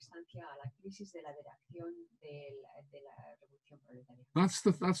última instancia a la crisis de la dirección de la revolución proletaria. That's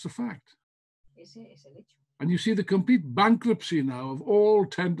the fact. Ese es el hecho. And you see the complete bankruptcy now of all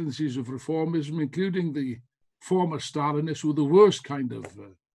tendencies of reformism, including the former Stalinists, who were the worst kind of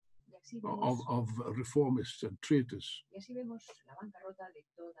reformists and traitors. Y así vemos la bancarrota de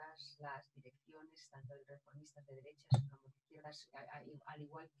todas las direcciones, tanto de reformistas de derechas como de izquierdas, al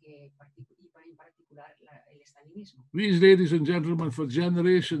igual que en particular el estalinismo. These ladies and gentlemen for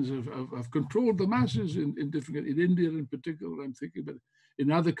generations have controlled the masses in India in particular, I'm thinking, but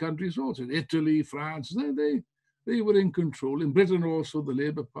in other countries also, in Italy, France, they were in control. In Britain also, the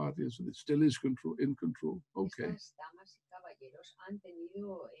Labour Party, so it still is in control. Okay. Estas damas y caballeros han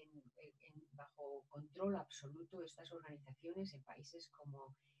tenido bajo control absoluto estas organizaciones en países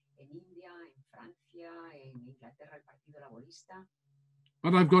como en India, en Francia, en Inglaterra, el Partido Laborista.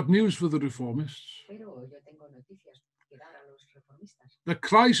 But I've got news for the reformists. Pero yo tengo noticias que dar a los reformistas. The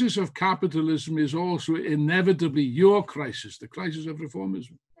crisis of capitalism is also inevitably your crisis, the crisis of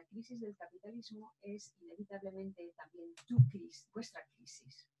reformism. La crisis del capitalismo es inevitablemente también vuestra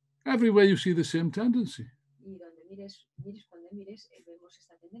crisis. Everywhere you see the same tendency. Y donde mires cuando mires, vemos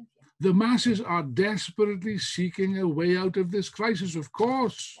esta tendencia. The masses are desperately seeking a way out of this crisis, of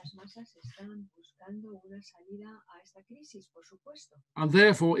course. Las masas están buscando una salida a esta crisis, por supuesto. And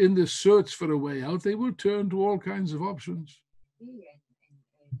therefore, in this search for a way out, they will turn to all kinds of options. Y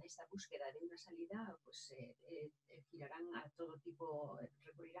en esta búsqueda de una salida, pues recurrirán a todo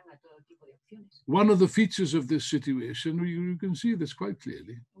tipo de opciones. One of the features of this situation, you can see this quite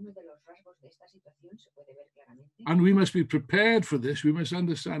clearly. Uno de los rasgos de esta situación se puede ver claramente. And we must be prepared for this. We must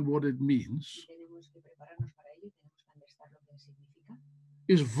understand what it means. Tenemos que prepararnos para ello, tenemos que understand lo que significa.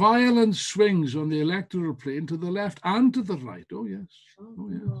 Is violent swings on the electoral plane to the left and to the right. Oh, yes. Son Oh,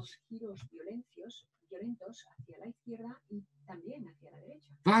 yes. unos giros violentos hacia la izquierda y también hacia la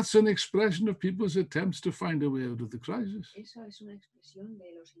derecha. That's an expression of people's attempts to find a way out of the crisis. Eso es una expresión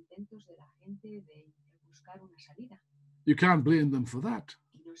de los intentos de la gente de buscar una salida. You can't blame them for that.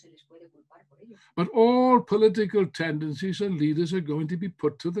 Y no se les puede culpar por ello. But all political tendencies and leaders are going to be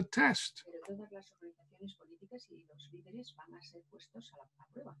put to the test. Pero todas las organizaciones políticas y los líderes van a ser puestos a la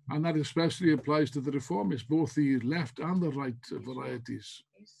prueba. And that especially applies to the reformists, both the left and the right varieties.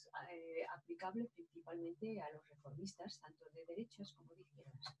 Es aplicable principalmente a los reformistas, tanto de derechas como de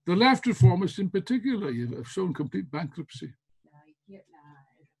izquierdas. The left reformists in particular have shown complete bankruptcy. El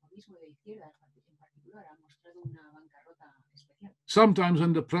reformismo de izquierda en particular ha mostrado una bancarrota especial. Sometimes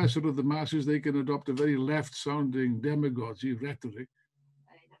under pressure of the masses, they can adopt a very left-sounding demagogy rhetoric.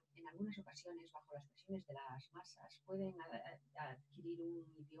 En algunas ocasiones, bajo las presiones de las masas, pueden adquirir un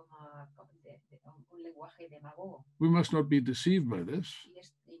idioma, un lenguaje demagogo. We must not be deceived by this.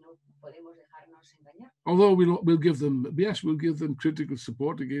 Y no podemos dejarnos engañar. Although we'll give them, yes, we'll give them critical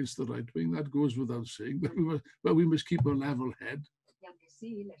support against the right wing. That goes without saying. But we must keep a level head. Y aunque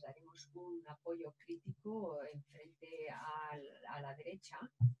sí, les daremos un apoyo crítico en frente a la derecha,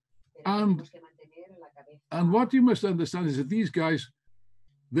 pero tenemos que mantener la cabeza. And what you must understand is that these guys,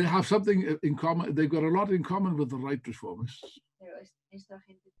 they have something in common. They've got a lot in common with the right reformists. Pero esta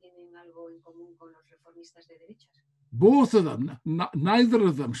gente tienen algo en común con los reformistas de derechas. Both of them, neither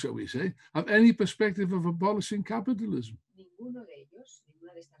of them, shall we say, have any perspective of abolishing capitalism. Ninguno de ellos,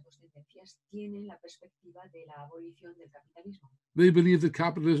 ninguna de estas dos tendencias, tienen la perspectiva de la abolición del capitalismo. They believe that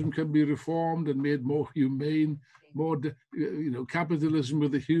capitalism can be reformed and made more humane, more, capitalism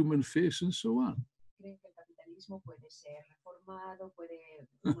with a human face and so on. Creen que el capitalismo puede ser reformado, puede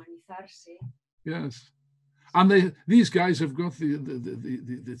humanizarse. Yes. And these guys have got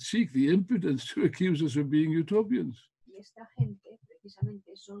the cheek, the impudence to accuse us of being utopians. Y esta gente,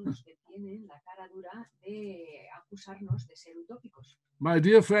 precisamente, son los que tienen la cara dura de acusarnos de ser utópicos. My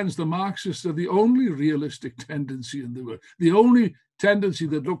dear friends, the Marxists are the only realistic tendency in the world, the only tendency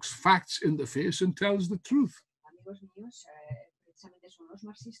that looks facts in the face and tells the truth. Amigos míos, precisamente son los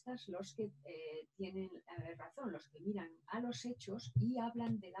marxistas los que tienen razón, los que miran a los hechos y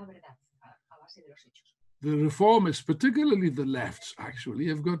hablan de la verdad a base de los hechos. The reformists, particularly the lefts, actually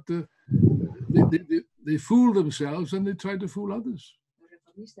have got they fool themselves and they try to fool others. Los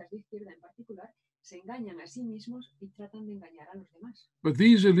reformistas de izquierda en particular se engañan a sí mismos y tratan de engañar a los demás. But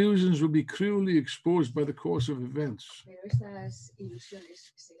these illusions will be cruelly exposed by the course of events. Pero estas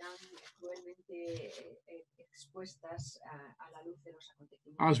ilusiones serán cruelmente expuestas a la luz de los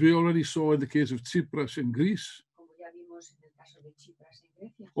acontecimientos. As we already saw in the case of Tsipras in Greece. Como ya vimos en el caso de Tsipras en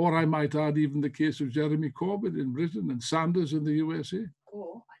Grecia. Or I might add even the case of Jeremy Corbyn in Britain and Sanders in the USA.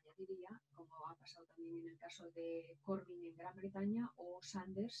 O añadiría, como ha pasado también en el caso de Corbyn en Gran Bretaña o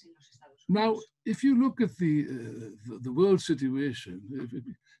Sanders en los Estados Unidos. Now, if you look at the world situation,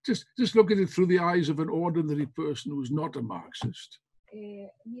 just look at it through the eyes of an ordinary person who is not a Marxist.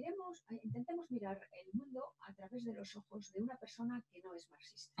 Intentemos mirar el mundo a través de los ojos de una persona que no es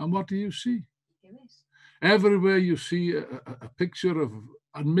marxista. And what do you see? ¿Y qué ves? Everywhere you see a picture of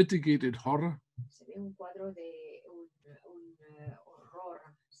unmitigated horror. Se ve un cuadro de un horror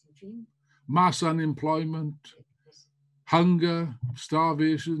sin fin. Mass unemployment, hunger,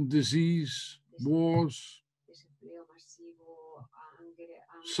 starvation, disease, wars, desempleo masivo,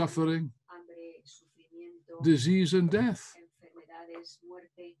 suffering, hambre, sufrimiento, disease and death. Enfermedades,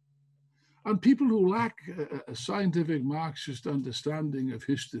 muerte. And people who lack a scientific Marxist understanding of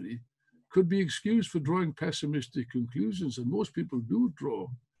history could be excused for drawing pessimistic conclusions, and most people do draw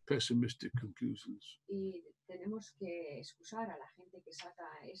pessimistic conclusions. Y tenemos que excusar a la gente que saca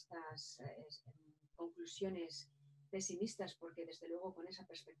estas conclusiones pesimistas, porque desde luego con esa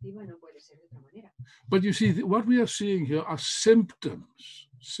perspectiva no puede ser de otra manera. But you see, what we are seeing here are symptoms.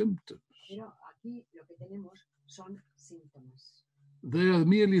 Pero aquí lo que tenemos son síntomas. They are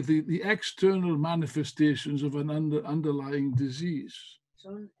merely the external manifestations of an underlying disease.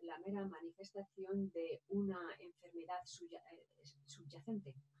 Son la mera manifestación de una enfermedad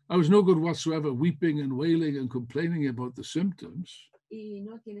subyacente. There was no good whatsoever weeping and wailing and complaining about the symptoms. Y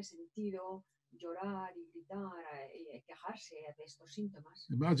no tiene sentido llorar y gritar y quejarse de estos síntomas.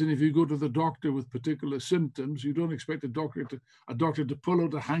 Imagine if you go to the doctor with particular symptoms, you don't expect a doctor to pull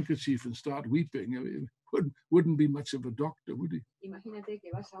out a handkerchief and start weeping. I mean, wouldn't be much of a doctor, would he? Imagínate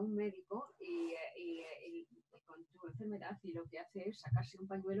que vas a un médico y con tu enfermedad y lo que hace es sacarse un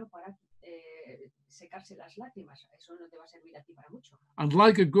pañuelo para secarse las lágrimas. Eso no te va a servir a ti para mucho. And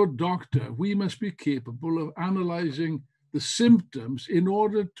like a good doctor, we must be capable of analyzing the symptoms in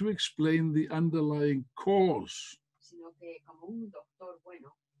order to explain the underlying cause. Sino que como un doctor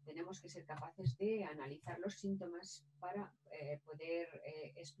bueno, tenemos que ser capaces de analizar los síntomas para poder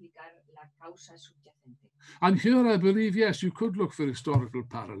explicar la causa subyacente. And here I believe, yes, you could look for historical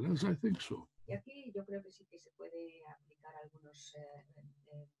parallels. I think so. Y aquí yo creo que sí que se puede aplicar algunos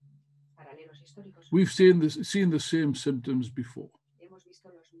paralelos históricos. We've seen the same symptoms before. Hemos visto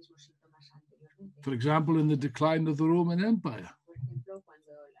los mismos síntomas anteriormente. For example, in the decline of the Roman Empire, Por ejemplo,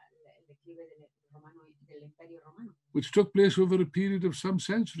 cuando el declive del Imperio Romano. which took place over a period of some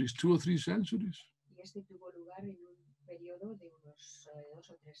centuries, 2 or 3 centuries. Y este tuvo lugar en un periodo de unos 2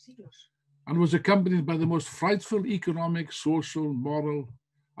 o 3 siglos. And was accompanied by the most frightful economic, social, moral,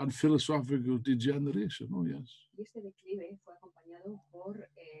 and philosophical degeneration. Oh, yes. Y este declive fue acompañado por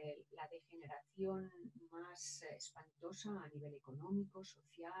la degeneración más más espantosa a nivel económico,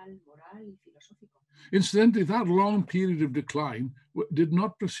 social, moral y filosófico. Incidentally, that long period of decline did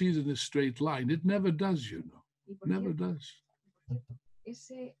not proceed in a straight line. It never does, you know. Never does.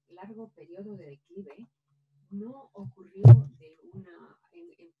 Ese largo periodo de declive no ocurrió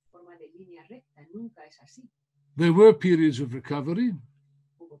en forma de línea recta, nunca es así. There were periods of recovery.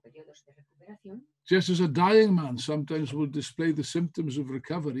 Hubo periodos de recuperación. Just as a dying man sometimes will display the symptoms of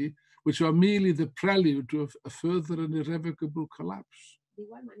recovery, which are merely the prelude to a further and irrevocable collapse. De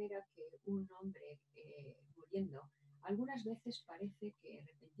igual manera que un hombre muriendo, algunas veces parece que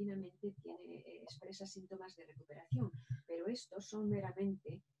repentinamente expresa síntomas de recuperación, pero estos son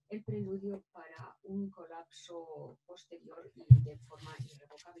meramente el preludio para un colapso posterior y de forma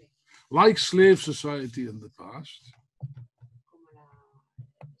irrevocable. Like slave society in the past, como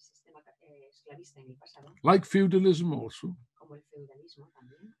el sistema esclavista en el pasado, like feudalism also, como el feudalismo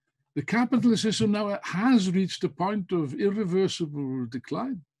también, the capitalist system now has reached a point of irreversible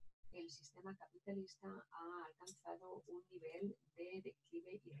decline. el sistema capitalista ha alcanzado un nivel de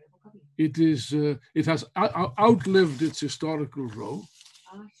declive irrevocable. It has outlived its historical role.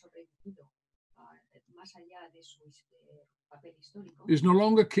 Ha sobrevivido más allá de su papel histórico. Is no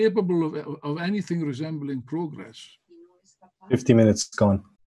longer capable of anything resembling progress. Y no es capaz 50 minutes gone.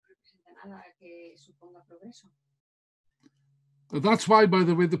 representa nada que suponga progreso. That's why, by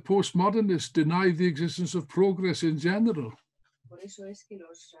the way, the postmodernists deny the existence of progress in general. Por eso es que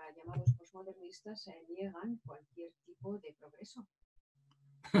los llamados postmodernistas niegan cualquier tipo de progreso.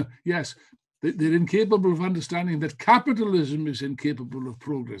 Yes, they're incapable of understanding that capitalism is incapable of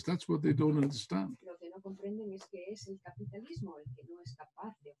progress. That's what they don't understand. Lo que no comprenden es que es el capitalismo el que no es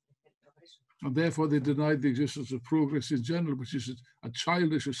capaz de ofrecer progreso. And therefore, they deny the existence of progress in general, which is a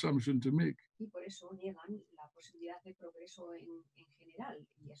childish assumption to make. Y por eso niegan la posibilidad de progreso en general.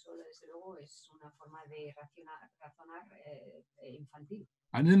 Y eso, desde luego, es una forma de razonar infantil.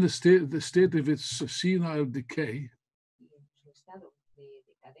 And in the state of its senile decay, Y en su estado de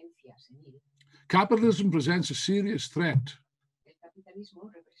decadencia senil, capitalism presents a serious threat, el capitalismo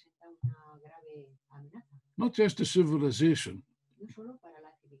representa una grave amenaza, not just to civilization, no solo para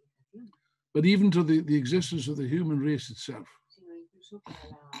la civilización, but even to the existence of the human race itself. sino incluso para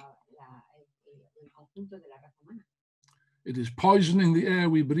el conjunto de la raza humana. It is poisoning the air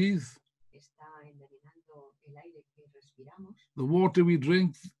we breathe, Está envenenando el aire que respiramos, the water we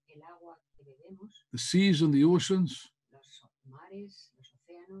drink, el agua que bebemos, the seas and the oceans, los mares, los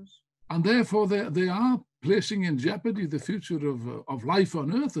océanos, and therefore they are placing in jeopardy the future of life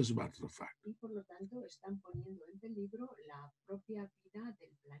on Earth, as a matter of fact. y por lo tanto están poniendo en peligro la propia vida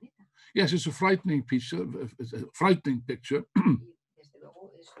del planeta. Yes, it's a frightening picture. It's a frightening picture. Y desde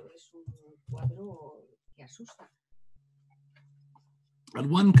luego eso es un cuadro que asusta. And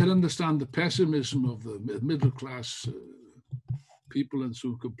one can understand the pessimism of the middle class people and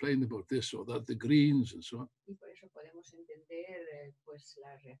so complain about this or that, the Greens and so on. Y por eso podemos entender pues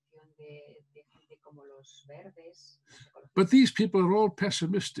la reacción de gente como los verdes. Los But these people are all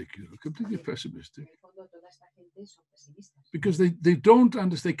pessimistic, completely pessimistic. En el fondo toda esta gente son pesimistas. Because they don't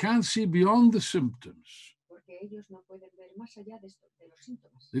understand, they can't see beyond the symptoms. Porque ellos no pueden ver más allá de los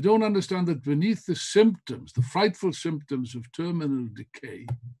síntomas. They don't understand that beneath the symptoms, the frightful symptoms of terminal decay,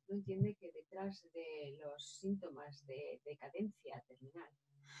 No entiende que detrás de los síntomas de decadencia terminal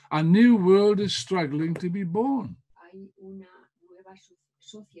a new world is struggling to be born. hay una nueva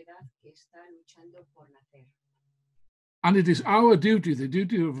sociedad que está luchando por nacer. And it is our duty, the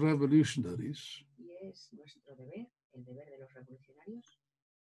duty of revolutionaries, Y es nuestro deber, el deber de los revolucionarios,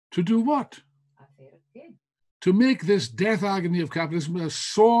 to do what? ¿hacer qué? To make this death agony of capitalism as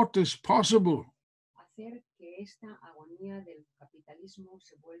short as possible. Hacer que esta agonía del capitalismo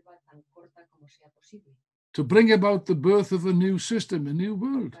se vuelva tan corta como sea posible. To bring about the birth of a new system, a new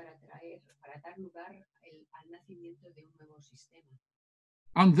world. Para dar lugar al nacimiento de un nuevo sistema.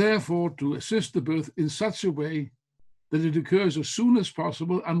 And therefore to assist the birth in such a way that it occurs as soon as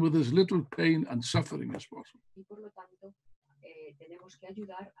possible and with as little pain and suffering as possible. Y por lo tanto, tenemos que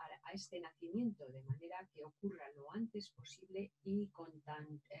ayudar a este nacimiento de manera que ocurra lo antes posible y con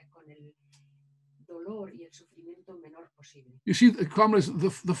el dolor y el sufrimiento menor posible. You see, comrades,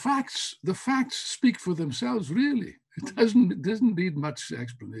 the facts speak for themselves, really. It doesn't need much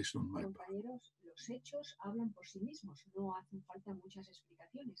explanation on my part. Compañeros, los hechos hablan por sí mismos, no hacen falta muchas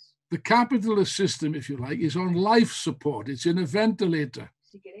explicaciones. The capitalist system, if you like, is on life support. It's in a ventilator.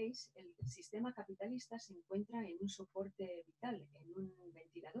 Si queréis, el sistema capitalista se encuentra en un soporte vital, en un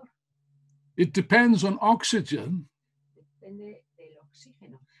ventilador. It depends on oxygen. Depende del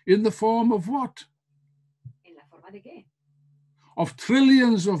oxígeno. In the form of what? ¿En la forma de qué? of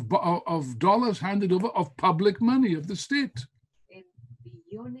trillions of dollars handed over of public money of the state. En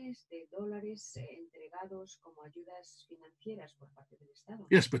billones de dólares entregados como ayudas financieras por parte del Estado.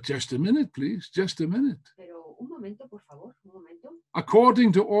 Yes, but just a minute, please, just a minute. Pero un momento, por favor, un momento.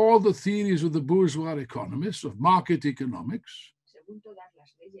 According to all the theories of the bourgeois economists, of market economics, Según todas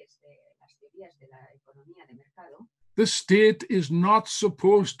las leyes de las teorías de la economía de mercado, the state is not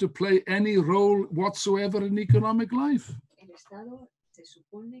supposed to play any role whatsoever in economic life. el Estado se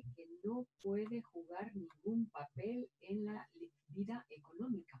supone que no puede jugar ningún papel en la vida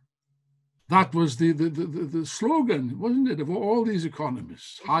económica. That was the slogan, wasn't it, of all these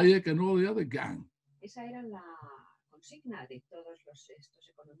economists, Hayek and all the other gang. Esa era la consigna de todos estos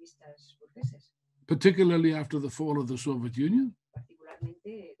economistas burgueses, Particularly after the fall of the Soviet Union,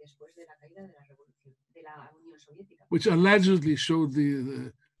 particularmente después de la caída de la revolución de la Unión Soviética, which allegedly showed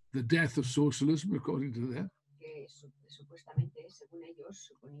the death of socialism, according to them, que supuestamente, según ellos,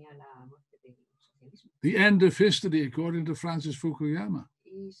 suponía la muerte del socialismo. the end of history, according to Francis Fukuyama.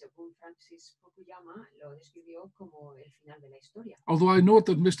 Y según Francis Fukuyama, lo describió como el final de la historia. Although I note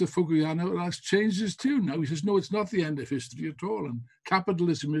that Mr. Fukuyama has changed his tune now. He says, no, it's not the end of history at all. And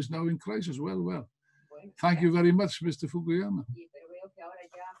capitalism is now in crisis. Well. Bueno, Thank you very much, Mr. Fukuyama. Pero veo que ahora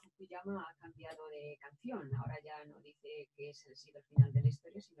ya Fukuyama ha cambiado de canción. Ahora ya no dice que es el sido el final de la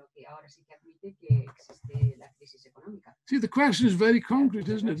historia, sino que ahora sí que admite que existe la crisis económica. See, the question is very concrete,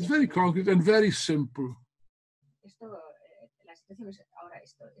 isn't it? It's very concrete and very simple. La situación es ahora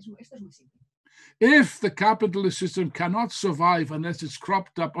esto es muy simple. If the capitalist system cannot survive unless it's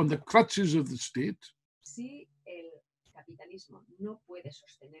propped up on the crutches of the state, si el capitalismo no puede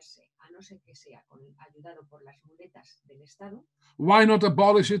sostenerse a no ser que sea ayudado por las muletas del Estado, why not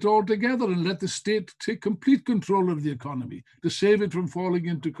abolish it altogether and let the state take complete control of the economy to save it from falling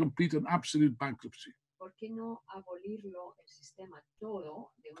into complete and absolute bankruptcy? ¿Por qué no abolirlo el sistema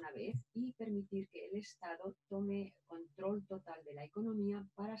todo de una vez y permitir que el Estado tome control total de la economía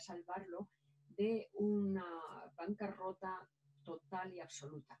para salvarlo de una bancarrota total y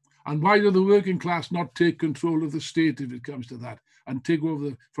absoluta? And why do the working class not take control of the state if it comes to that and take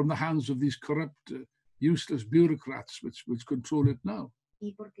over from the hands of these corrupt, useless bureaucrats which control it now?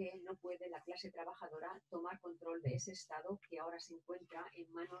 ¿Y por qué no puede la clase trabajadora tomar control de ese Estado que ahora se encuentra en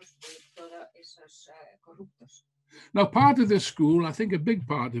manos de todos esos corruptos? Now, part of this school, I think a big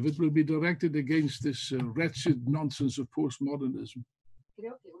part of it, will be directed against this wretched nonsense of postmodernism.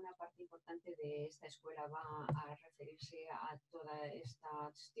 Creo que una parte importante de esta escuela va a referirse a todas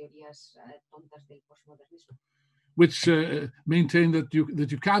estas teorías tontas del postmodernismo, which maintain that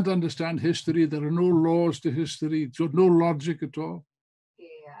you can't understand history, there are no laws to history, so no logic at all.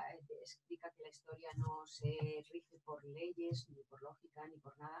 que explica que la historia no se rige por leyes, ni por lógica, ni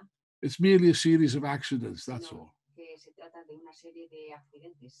por nada, It's merely a series of accidents, that's sino all. que se trata de una serie de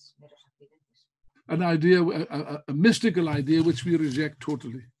accidentes, meros accidentes. An idea, a mystical idea which we reject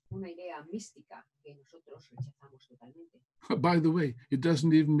totally. Una idea mística que nosotros rechazamos totalmente. By the way, it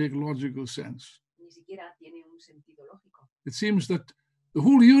doesn't even make logical sense. Ni siquiera tiene un sentido lógico. It seems that the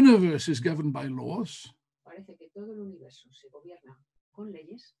whole universe is governed by laws, Parece que todo el universo se gobierna con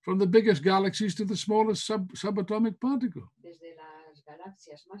leyes, from the biggest galaxies to the smallest subatomic particle. desde las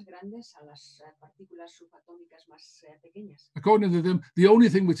galaxias más grandes a las partículas subatómicas más pequeñas. According to them, the only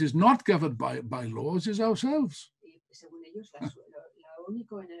thing which is not governed by laws is ourselves. Y según ellos, lo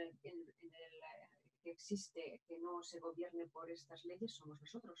único en el que existe que no se gobierne por estas leyes somos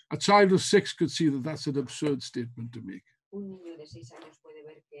nosotros. A child of 6 could see that that's an absurd statement to make. Un niño de 6 años puede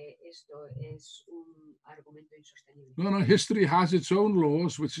ver que esto es un argumento insostenible. No, history has its own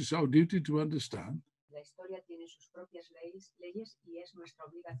laws, which is our duty to understand. La historia tiene sus propias leyes y es nuestra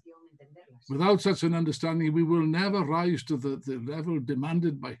obligación entenderlas. Without such an understanding, we will never rise to the level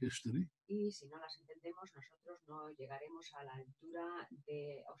demanded by history. Y si no las entendemos, nosotros no llegaremos a la altura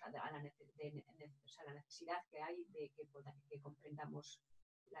a la necesidad que hay de que comprendamos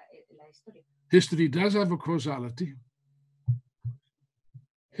la historia. History does have a causality.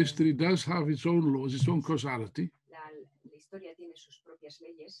 History does have its own laws, its own causality. La historia tiene sus propias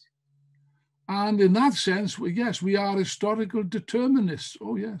leyes. And in that sense, yes, we are historical determinists.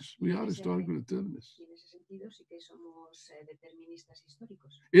 Oh, yes, we are historical determinists. Y en ese sentido sí que somos deterministas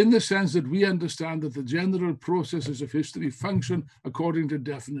históricos. In the sense that we understand that the general processes of history function according to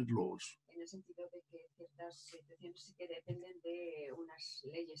definite laws. En el sentido de que ciertas situaciones sí que dependen de unas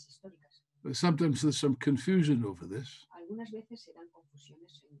leyes históricas. Sometimes there's some confusion over this. Algunas veces se dan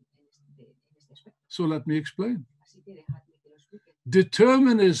confusiones en este aspecto. So let me explain. Así que dejadme que lo explique.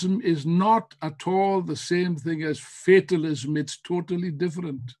 Determinism is not at all the same thing as fatalism. It's totally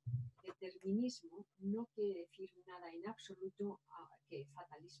different. Determinismo no quiere decir nada en absoluto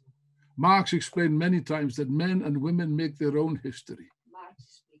capitalismo. Marx explained many times that men and women make their own history. Marx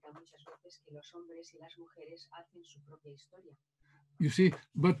explica muchas veces que los hombres y las mujeres hacen su propia historia. You see,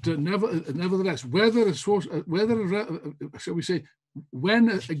 but nevertheless, shall we say, when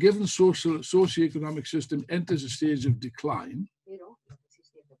a given socioeconomic system enters a stage of decline, Pero lo que sí es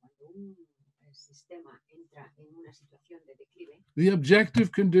cierto, cuando un sistema entra en una situación de declive, the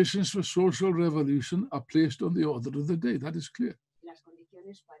objective conditions for social revolution are placed on the order of the day. That is clear. las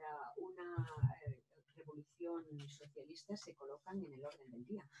condiciones para una revolución socialista se colocan en el orden del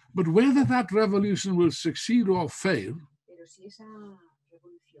día. But whether that revolution will succeed or fail Pero si esa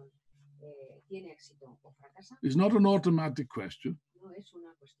revolución tiene éxito o fracasa, is not an automatic question. no es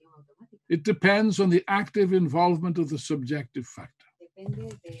una cuestión automática. It depends on the active involvement of the subjective factor. Depende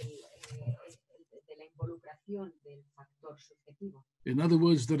de la involucración del factor subjetivo. In other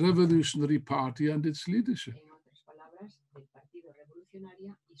words, the Revolutionary Party and its leadership. En otras palabras, del Partido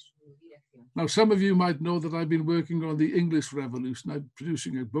Revolucionario y su dirección. Now, some of you might know that I've been working on the English Revolution. I'm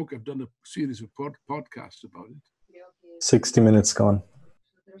producing a book. I've done a series of podcasts about it. Creo que 60 minutes gone.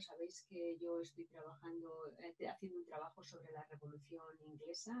 vosotros sabéis que yo estoy trabajando, haciendo un trabajo sobre la Revolución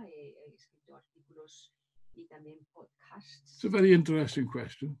Inglesa. He escrito artículos y también podcasts. It's a very interesting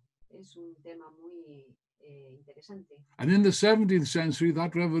question. Es un tema muy interesante. And in the 17th century,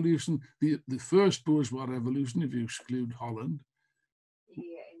 that revolution, the first bourgeois revolution, if you exclude Holland,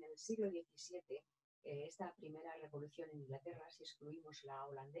 Y en el siglo XVII, esta primera revolución en Inglaterra, si excluimos la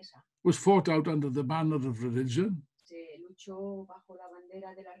holandesa, was fought out under the banner of religion, se luchó bajo la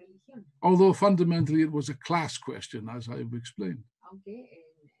bandera de la religión, although fundamentally it was a class question, as I've explained. aunque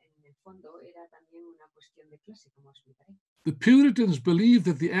en el fondo era también una cuestión de clase, como explicaré. The Puritans believed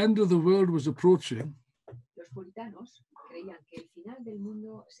that the end of the world was approaching Los puritanos creían que el final del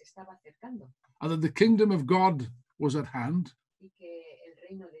mundo se estaba acercando and that the kingdom of God was at hand, y que el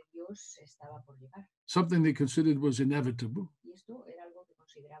reino de Dios estaba por llegar. something they considered was inevitable. Y esto era algo que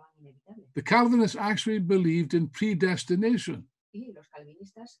consideraban inevitable. The Calvinists actually believed in predestination, Y los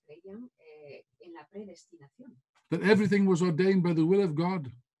calvinistas creían en la predestinación, that everything was ordained by the will of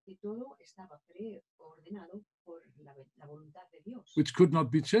God, que todo estaba preordenado por la voluntad de Dios which could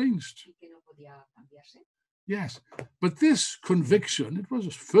not be changed. y que no podía cambiarse. Yes, but this conviction, it was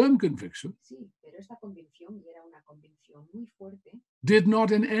a firm conviction, Sí, pero esta convicción, y era una convicción muy fuerte, did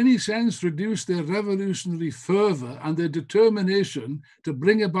not in any sense reduce their revolutionary fervor and their determination to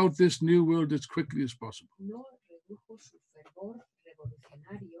bring about this new world as quickly as possible. no redujo su fervor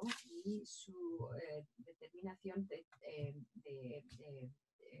revolucionario ni su determinación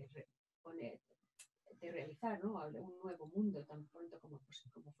de realizar, ¿no?, un nuevo mundo tan pronto como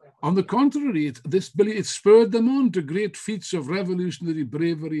fuera On the posible. contrary, it spurred them on to great feats of revolutionary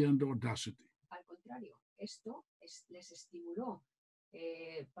bravery and audacity. Al contrario, esto les estimuló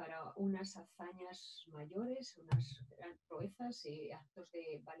para unas hazañas mayores, unas proezas y actos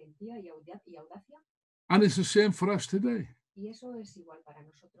de valentía y audacia. And it's the same for us today. Y eso es igual para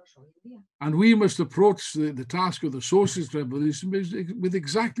nosotros hoy en día. And we must approach the task of the socialist revolution with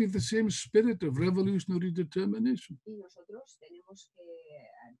exactly the same spirit of revolutionary determination. Y nosotros tenemos que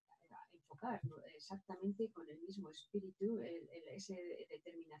enfocar exactamente con el mismo espíritu esa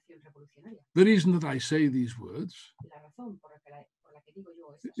determinación revolucionaria. The reason that I say these words La razón por la que digo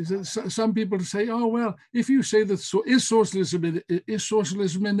yo estas is that palabras, some people say, oh, well, if you say that, is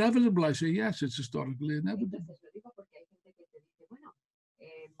socialism inevitable? I say, yes, it's historically inevitable. entonces lo digo porque hay gente que te dice, bueno,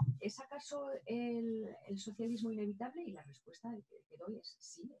 ¿es acaso el socialismo inevitable? Y la respuesta que doy es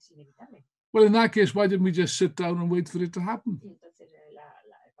sí, es inevitable. Well, in that case, why didn't we just sit down and wait for it to happen? Y entonces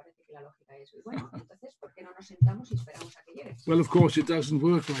parece que la lógica es, bueno, entonces, ¿por qué no nos sentamos y esperamos a que llegue? Well, of course, it doesn't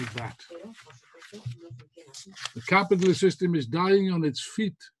work like that. Pero, por supuesto, no funciona así. The capitalist system is dying on its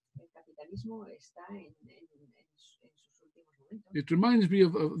feet. El capitalismo está en sus últimos momentos. It reminds me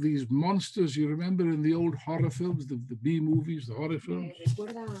of these monsters you remember in the old horror films, the B movies, the horror films. Me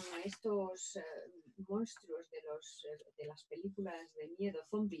recuerdan a estos monstruos de las películas de miedo,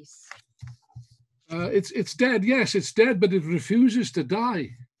 zombies. It's dead, yes, it's dead, but it refuses to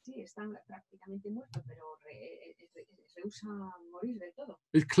die. Sí, están prácticamente muertos, pero rehúsa morir del todo.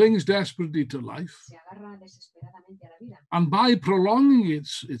 It clings desperately to life. Se agarra desesperadamente a la vida. And by prolonging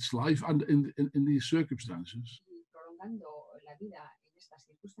its life and in these circumstances, Y prolongando la vida en estas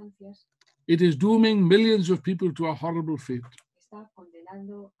circunstancias, it is dooming millions of people to a horrible fate. está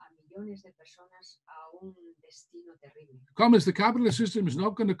condenando a millones de personas a un destino terrible. Communist, the capitalist system is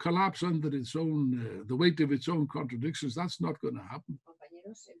not going to collapse under its own, the weight of its own contradictions. That's not going to happen.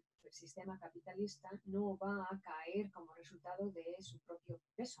 Compañeros, el sistema capitalista no va a caer como resultado de su propio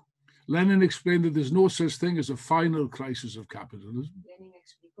peso. Lenin explained that there's no such thing as a final crisis of capitalism. Lenin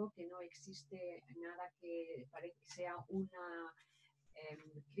existe nada que sea una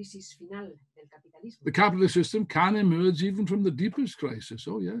crisis final del capitalismo. The capitalist system can emerge even from the deepest crisis.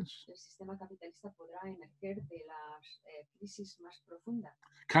 Oh, yes. El sistema capitalista podrá emerger de las crisis más profundas.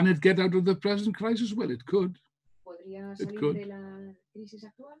 Can it get out of the present crisis? Well, it could. ¿Podría It salir could. de la crisis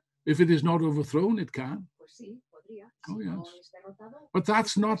actual? If it is not overthrown, it can. Pues sí, podría. Oh, Si no yes. es derrotado, But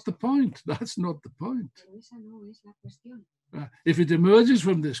that's not the point. That's not the point. pero esa no es la cuestión. If it emerges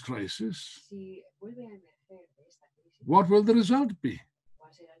from this crisis, Si vuelve a emerger de esta crisis, what will the result be?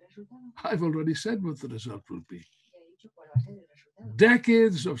 ¿cuál será el resultado? I've already said what the result will be. Ya he dicho cuál va a ser el resultado.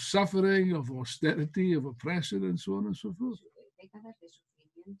 Decades of suffering, of austerity, of oppression, and so on and so forth. Décadas de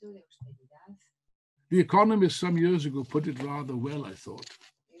sufrimiento, de austeridad. The Economist some years ago put it rather well, I thought.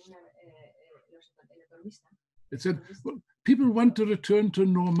 El economista It said, well, people want to return to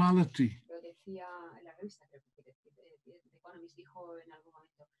normality. lo decía en la revista, creo que The Economist dijo en algún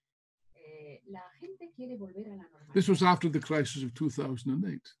momento, la gente quiere volver a la normalidad. This was after the crisis of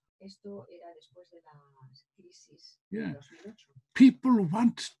 2008. Esto era después de la crisis Yeah. de 2008. People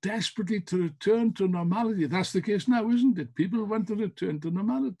want desperately to return to normality. That's the case now, isn't it? People want to return to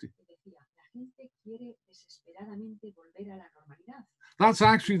normality. Decía, la gente quiere desesperadamente volver a la normalidad. That's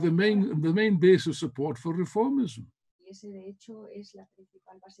actually the main base of support for reformism. Y ese, de hecho, es la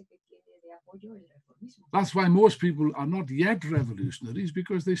principal base que tiene de apoyo el reformismo. That's why most people are not yet revolutionaries,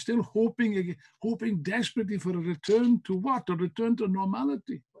 because they're still hoping desperately for a return to what? A return to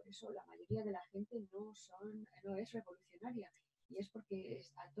normality. Por eso la mayoría de la gente no es revolucionaria. Y es porque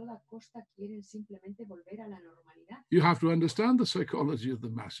a toda costa quieren simplemente volver a la normalidad. You have to understand the psychology of the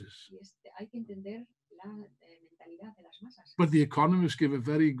masses. Y hay que entender la mentalidad de las masas. But the economists give a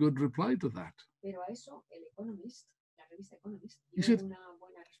very good reply to that. Pero a eso el Economist, la revista Economist, He dio said- una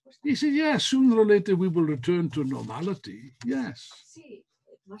buena respuesta. He said, yes, sooner or later we will return to normality. Yes. Sí,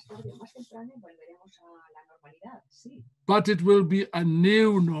 más tarde o más temprano volveremos a la normalidad, sí. But it will be a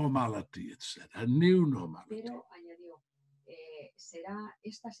new normality, it said, a new normality. Pero añadió,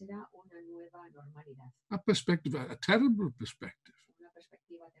 esta será una nueva normalidad, A perspective, a terrible perspective una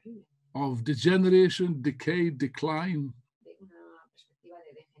perspectiva terrible, of degeneration, decay, decline, de una perspectiva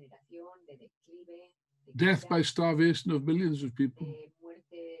de degeneración, de declive, de death caída, by starvation of millions of people, de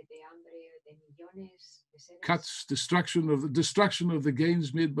muerte de hambre de millones de seres, cuts, destruction of the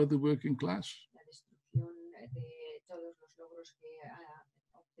gains made by the working class. la destrucción de todos los logros que ha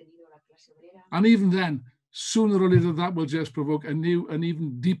obtenido la clase obrera. And even then, sooner or later, that will just provoke an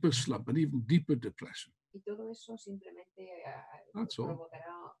even deeper slump, an even deeper depression. Y todo eso simplemente That's all. provocará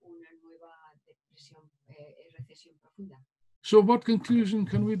una nueva depresión, recesión profunda. So what conclusion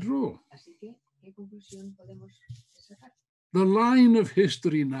can we draw? Así que, ¿qué conclusión podemos sacar? The line of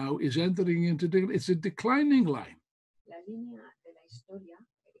history now is entering into, it's a declining line. La línea de la historia,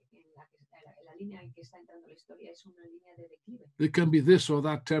 la línea en que está entrando la historia es una línea de declive. There can be this or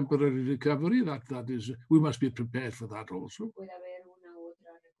that temporary recovery. That is, we must be prepared for that also. Puede haber una u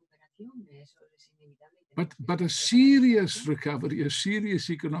otra recuperación, eso es inevitable. But a serious recovery, a serious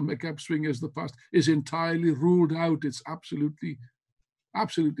economic upswing as the past is entirely ruled out. It's absolutely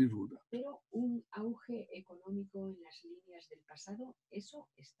ruled out. Pero un auge económico en las líneas del pasado, eso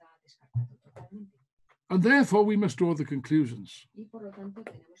está descartado totalmente. And therefore, we must draw the conclusions. Y por lo tanto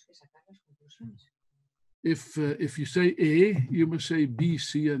tenemos que sacar las conclusiones. If you say A, you must say B,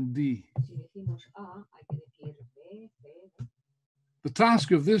 C, and D. Si decimos A, hay que decir B, C, D. The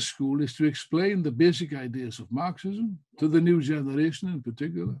task of this school is to explain the basic ideas of Marxism to the new generation in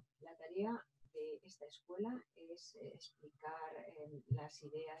particular. La tarea de esta escuela es explicar las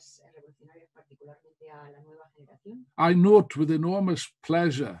ideas revolucionarias particularmente a la nueva generación. I note with enormous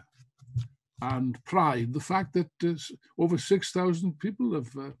pleasure and pride the fact that over 6,000 people have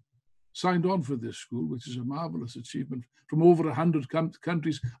signed on for this school, which is a marvelous achievement, from over 100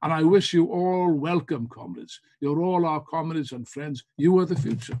 countries. And I wish you all welcome, comrades. You're all our comrades and friends. You are the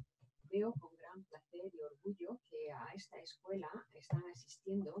future. Veo con gran placer y orgullo que a esta escuela están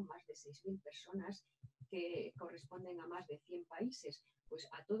asistiendo más de 6.000 personas que corresponden a más de 100 países. Pues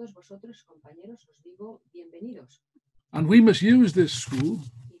a todos vosotros, compañeros, os digo bienvenidos. And we must use this school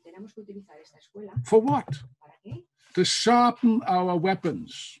Y tenemos que utilizar esta escuela. for what? ¿Para qué? To sharpen our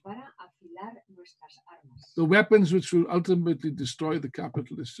weapons, Para afilar nuestras armas. the weapons which will ultimately destroy the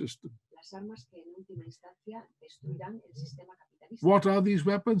capitalist system. Las armas que en última instancia destruirán el sistema capitalista. What are these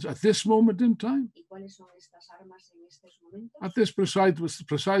weapons at this moment in time? ¿Y cuáles son estas armas en estos momentos? At this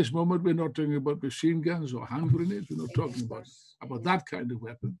precise moment, we're not talking about machine guns or hand grenades. We're not talking about that kind of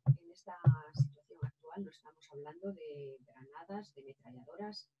weapon. En esta situación actual no estamos hablando de granadas, de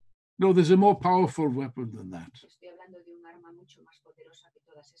metralladoras. No, there's a more powerful weapon than that. Estoy hablando de un arma mucho más poderosa que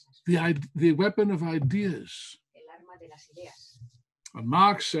todas esas. The weapon of ideas. El arma de las ideas. And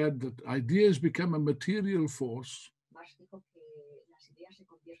Marx said that ideas become a material force Marx dijo que las ideas se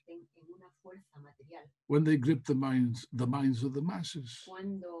convierten en una fuerza material when they grip the minds of the masses.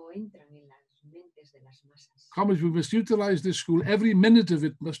 cuando entran en las mentes de las masas. Comrades, we must utilize this school. Every minute of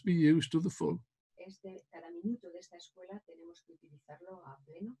it must be used to the full. Cada minuto de esta escuela tenemos que utilizarlo a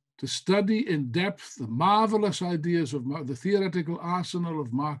pleno. To study in depth the marvelous ideas of the theoretical arsenal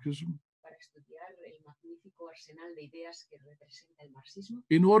of Marxism. Para estudiar el magnífico arsenal de ideas que representa el marxismo.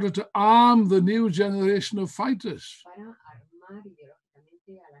 In order to arm the new generation of fighters. Para armar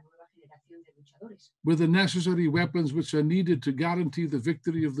ideológicamente a la nueva generación de luchadores. With the necessary weapons which are needed to guarantee the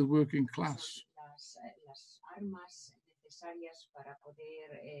victory of the working class. Las armas necesarias para poder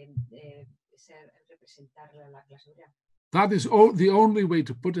representar a la clase obrera. That is the only way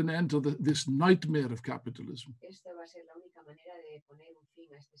to put an end to this nightmare of capitalism. Esta va a ser la única manera de poner un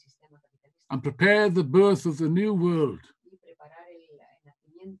fin a este sistema capitalista. And prepare the birth of the new world. Y preparar el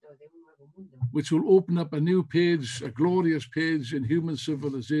nacimiento de un nuevo mundo. Which will open up a new page, a glorious page in human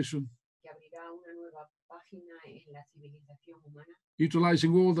civilization. Que abrirá una nueva página en la civilización humana.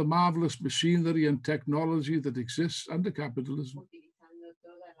 Utilizing all the marvelous machinery and technology that exists under capitalism. Utilizando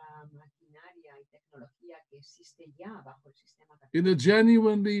toda la maquinaria y tecnología que existe ya bajo el sistema capitalista. In a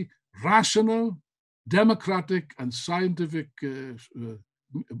genuinely rational, democratic, and scientific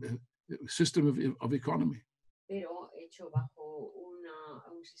system of economy. Pero hecho bajo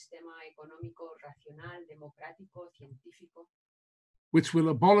un sistema económico racional, democrático, científico. Which will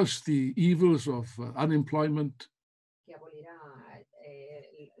abolish the evils of unemployment. Que abolirá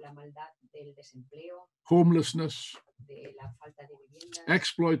la maldad del desempleo, homelessness, de la falta de viviendas,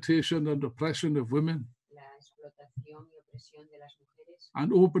 exploitation and oppression of women, la explotación y opresión de las mujeres,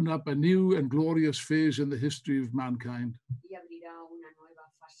 and open up a new and glorious phase in the history of mankind. Y abrirá una nueva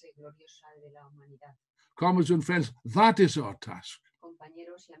fase gloriosa de la humanidad. Comrades and friends, that is our task.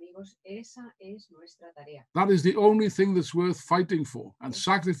 Compañeros y amigos, esa es nuestra tarea. That is the only thing that's worth fighting for and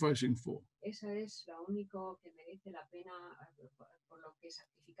sacrificing for. Esa es lo único que merece la pena por lo que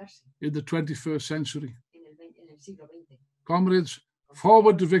sacrificarse. In the 21st century. En el siglo XX. Comrades,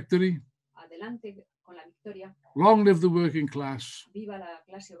 forward to victory. Adelante con la victoria. Long live the working class. Viva la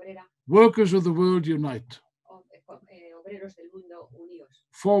clase obrera. Workers of the world unite. Obreros del mundo unidos.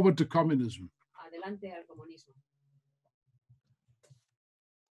 Forward to communism. Adelante al comunismo.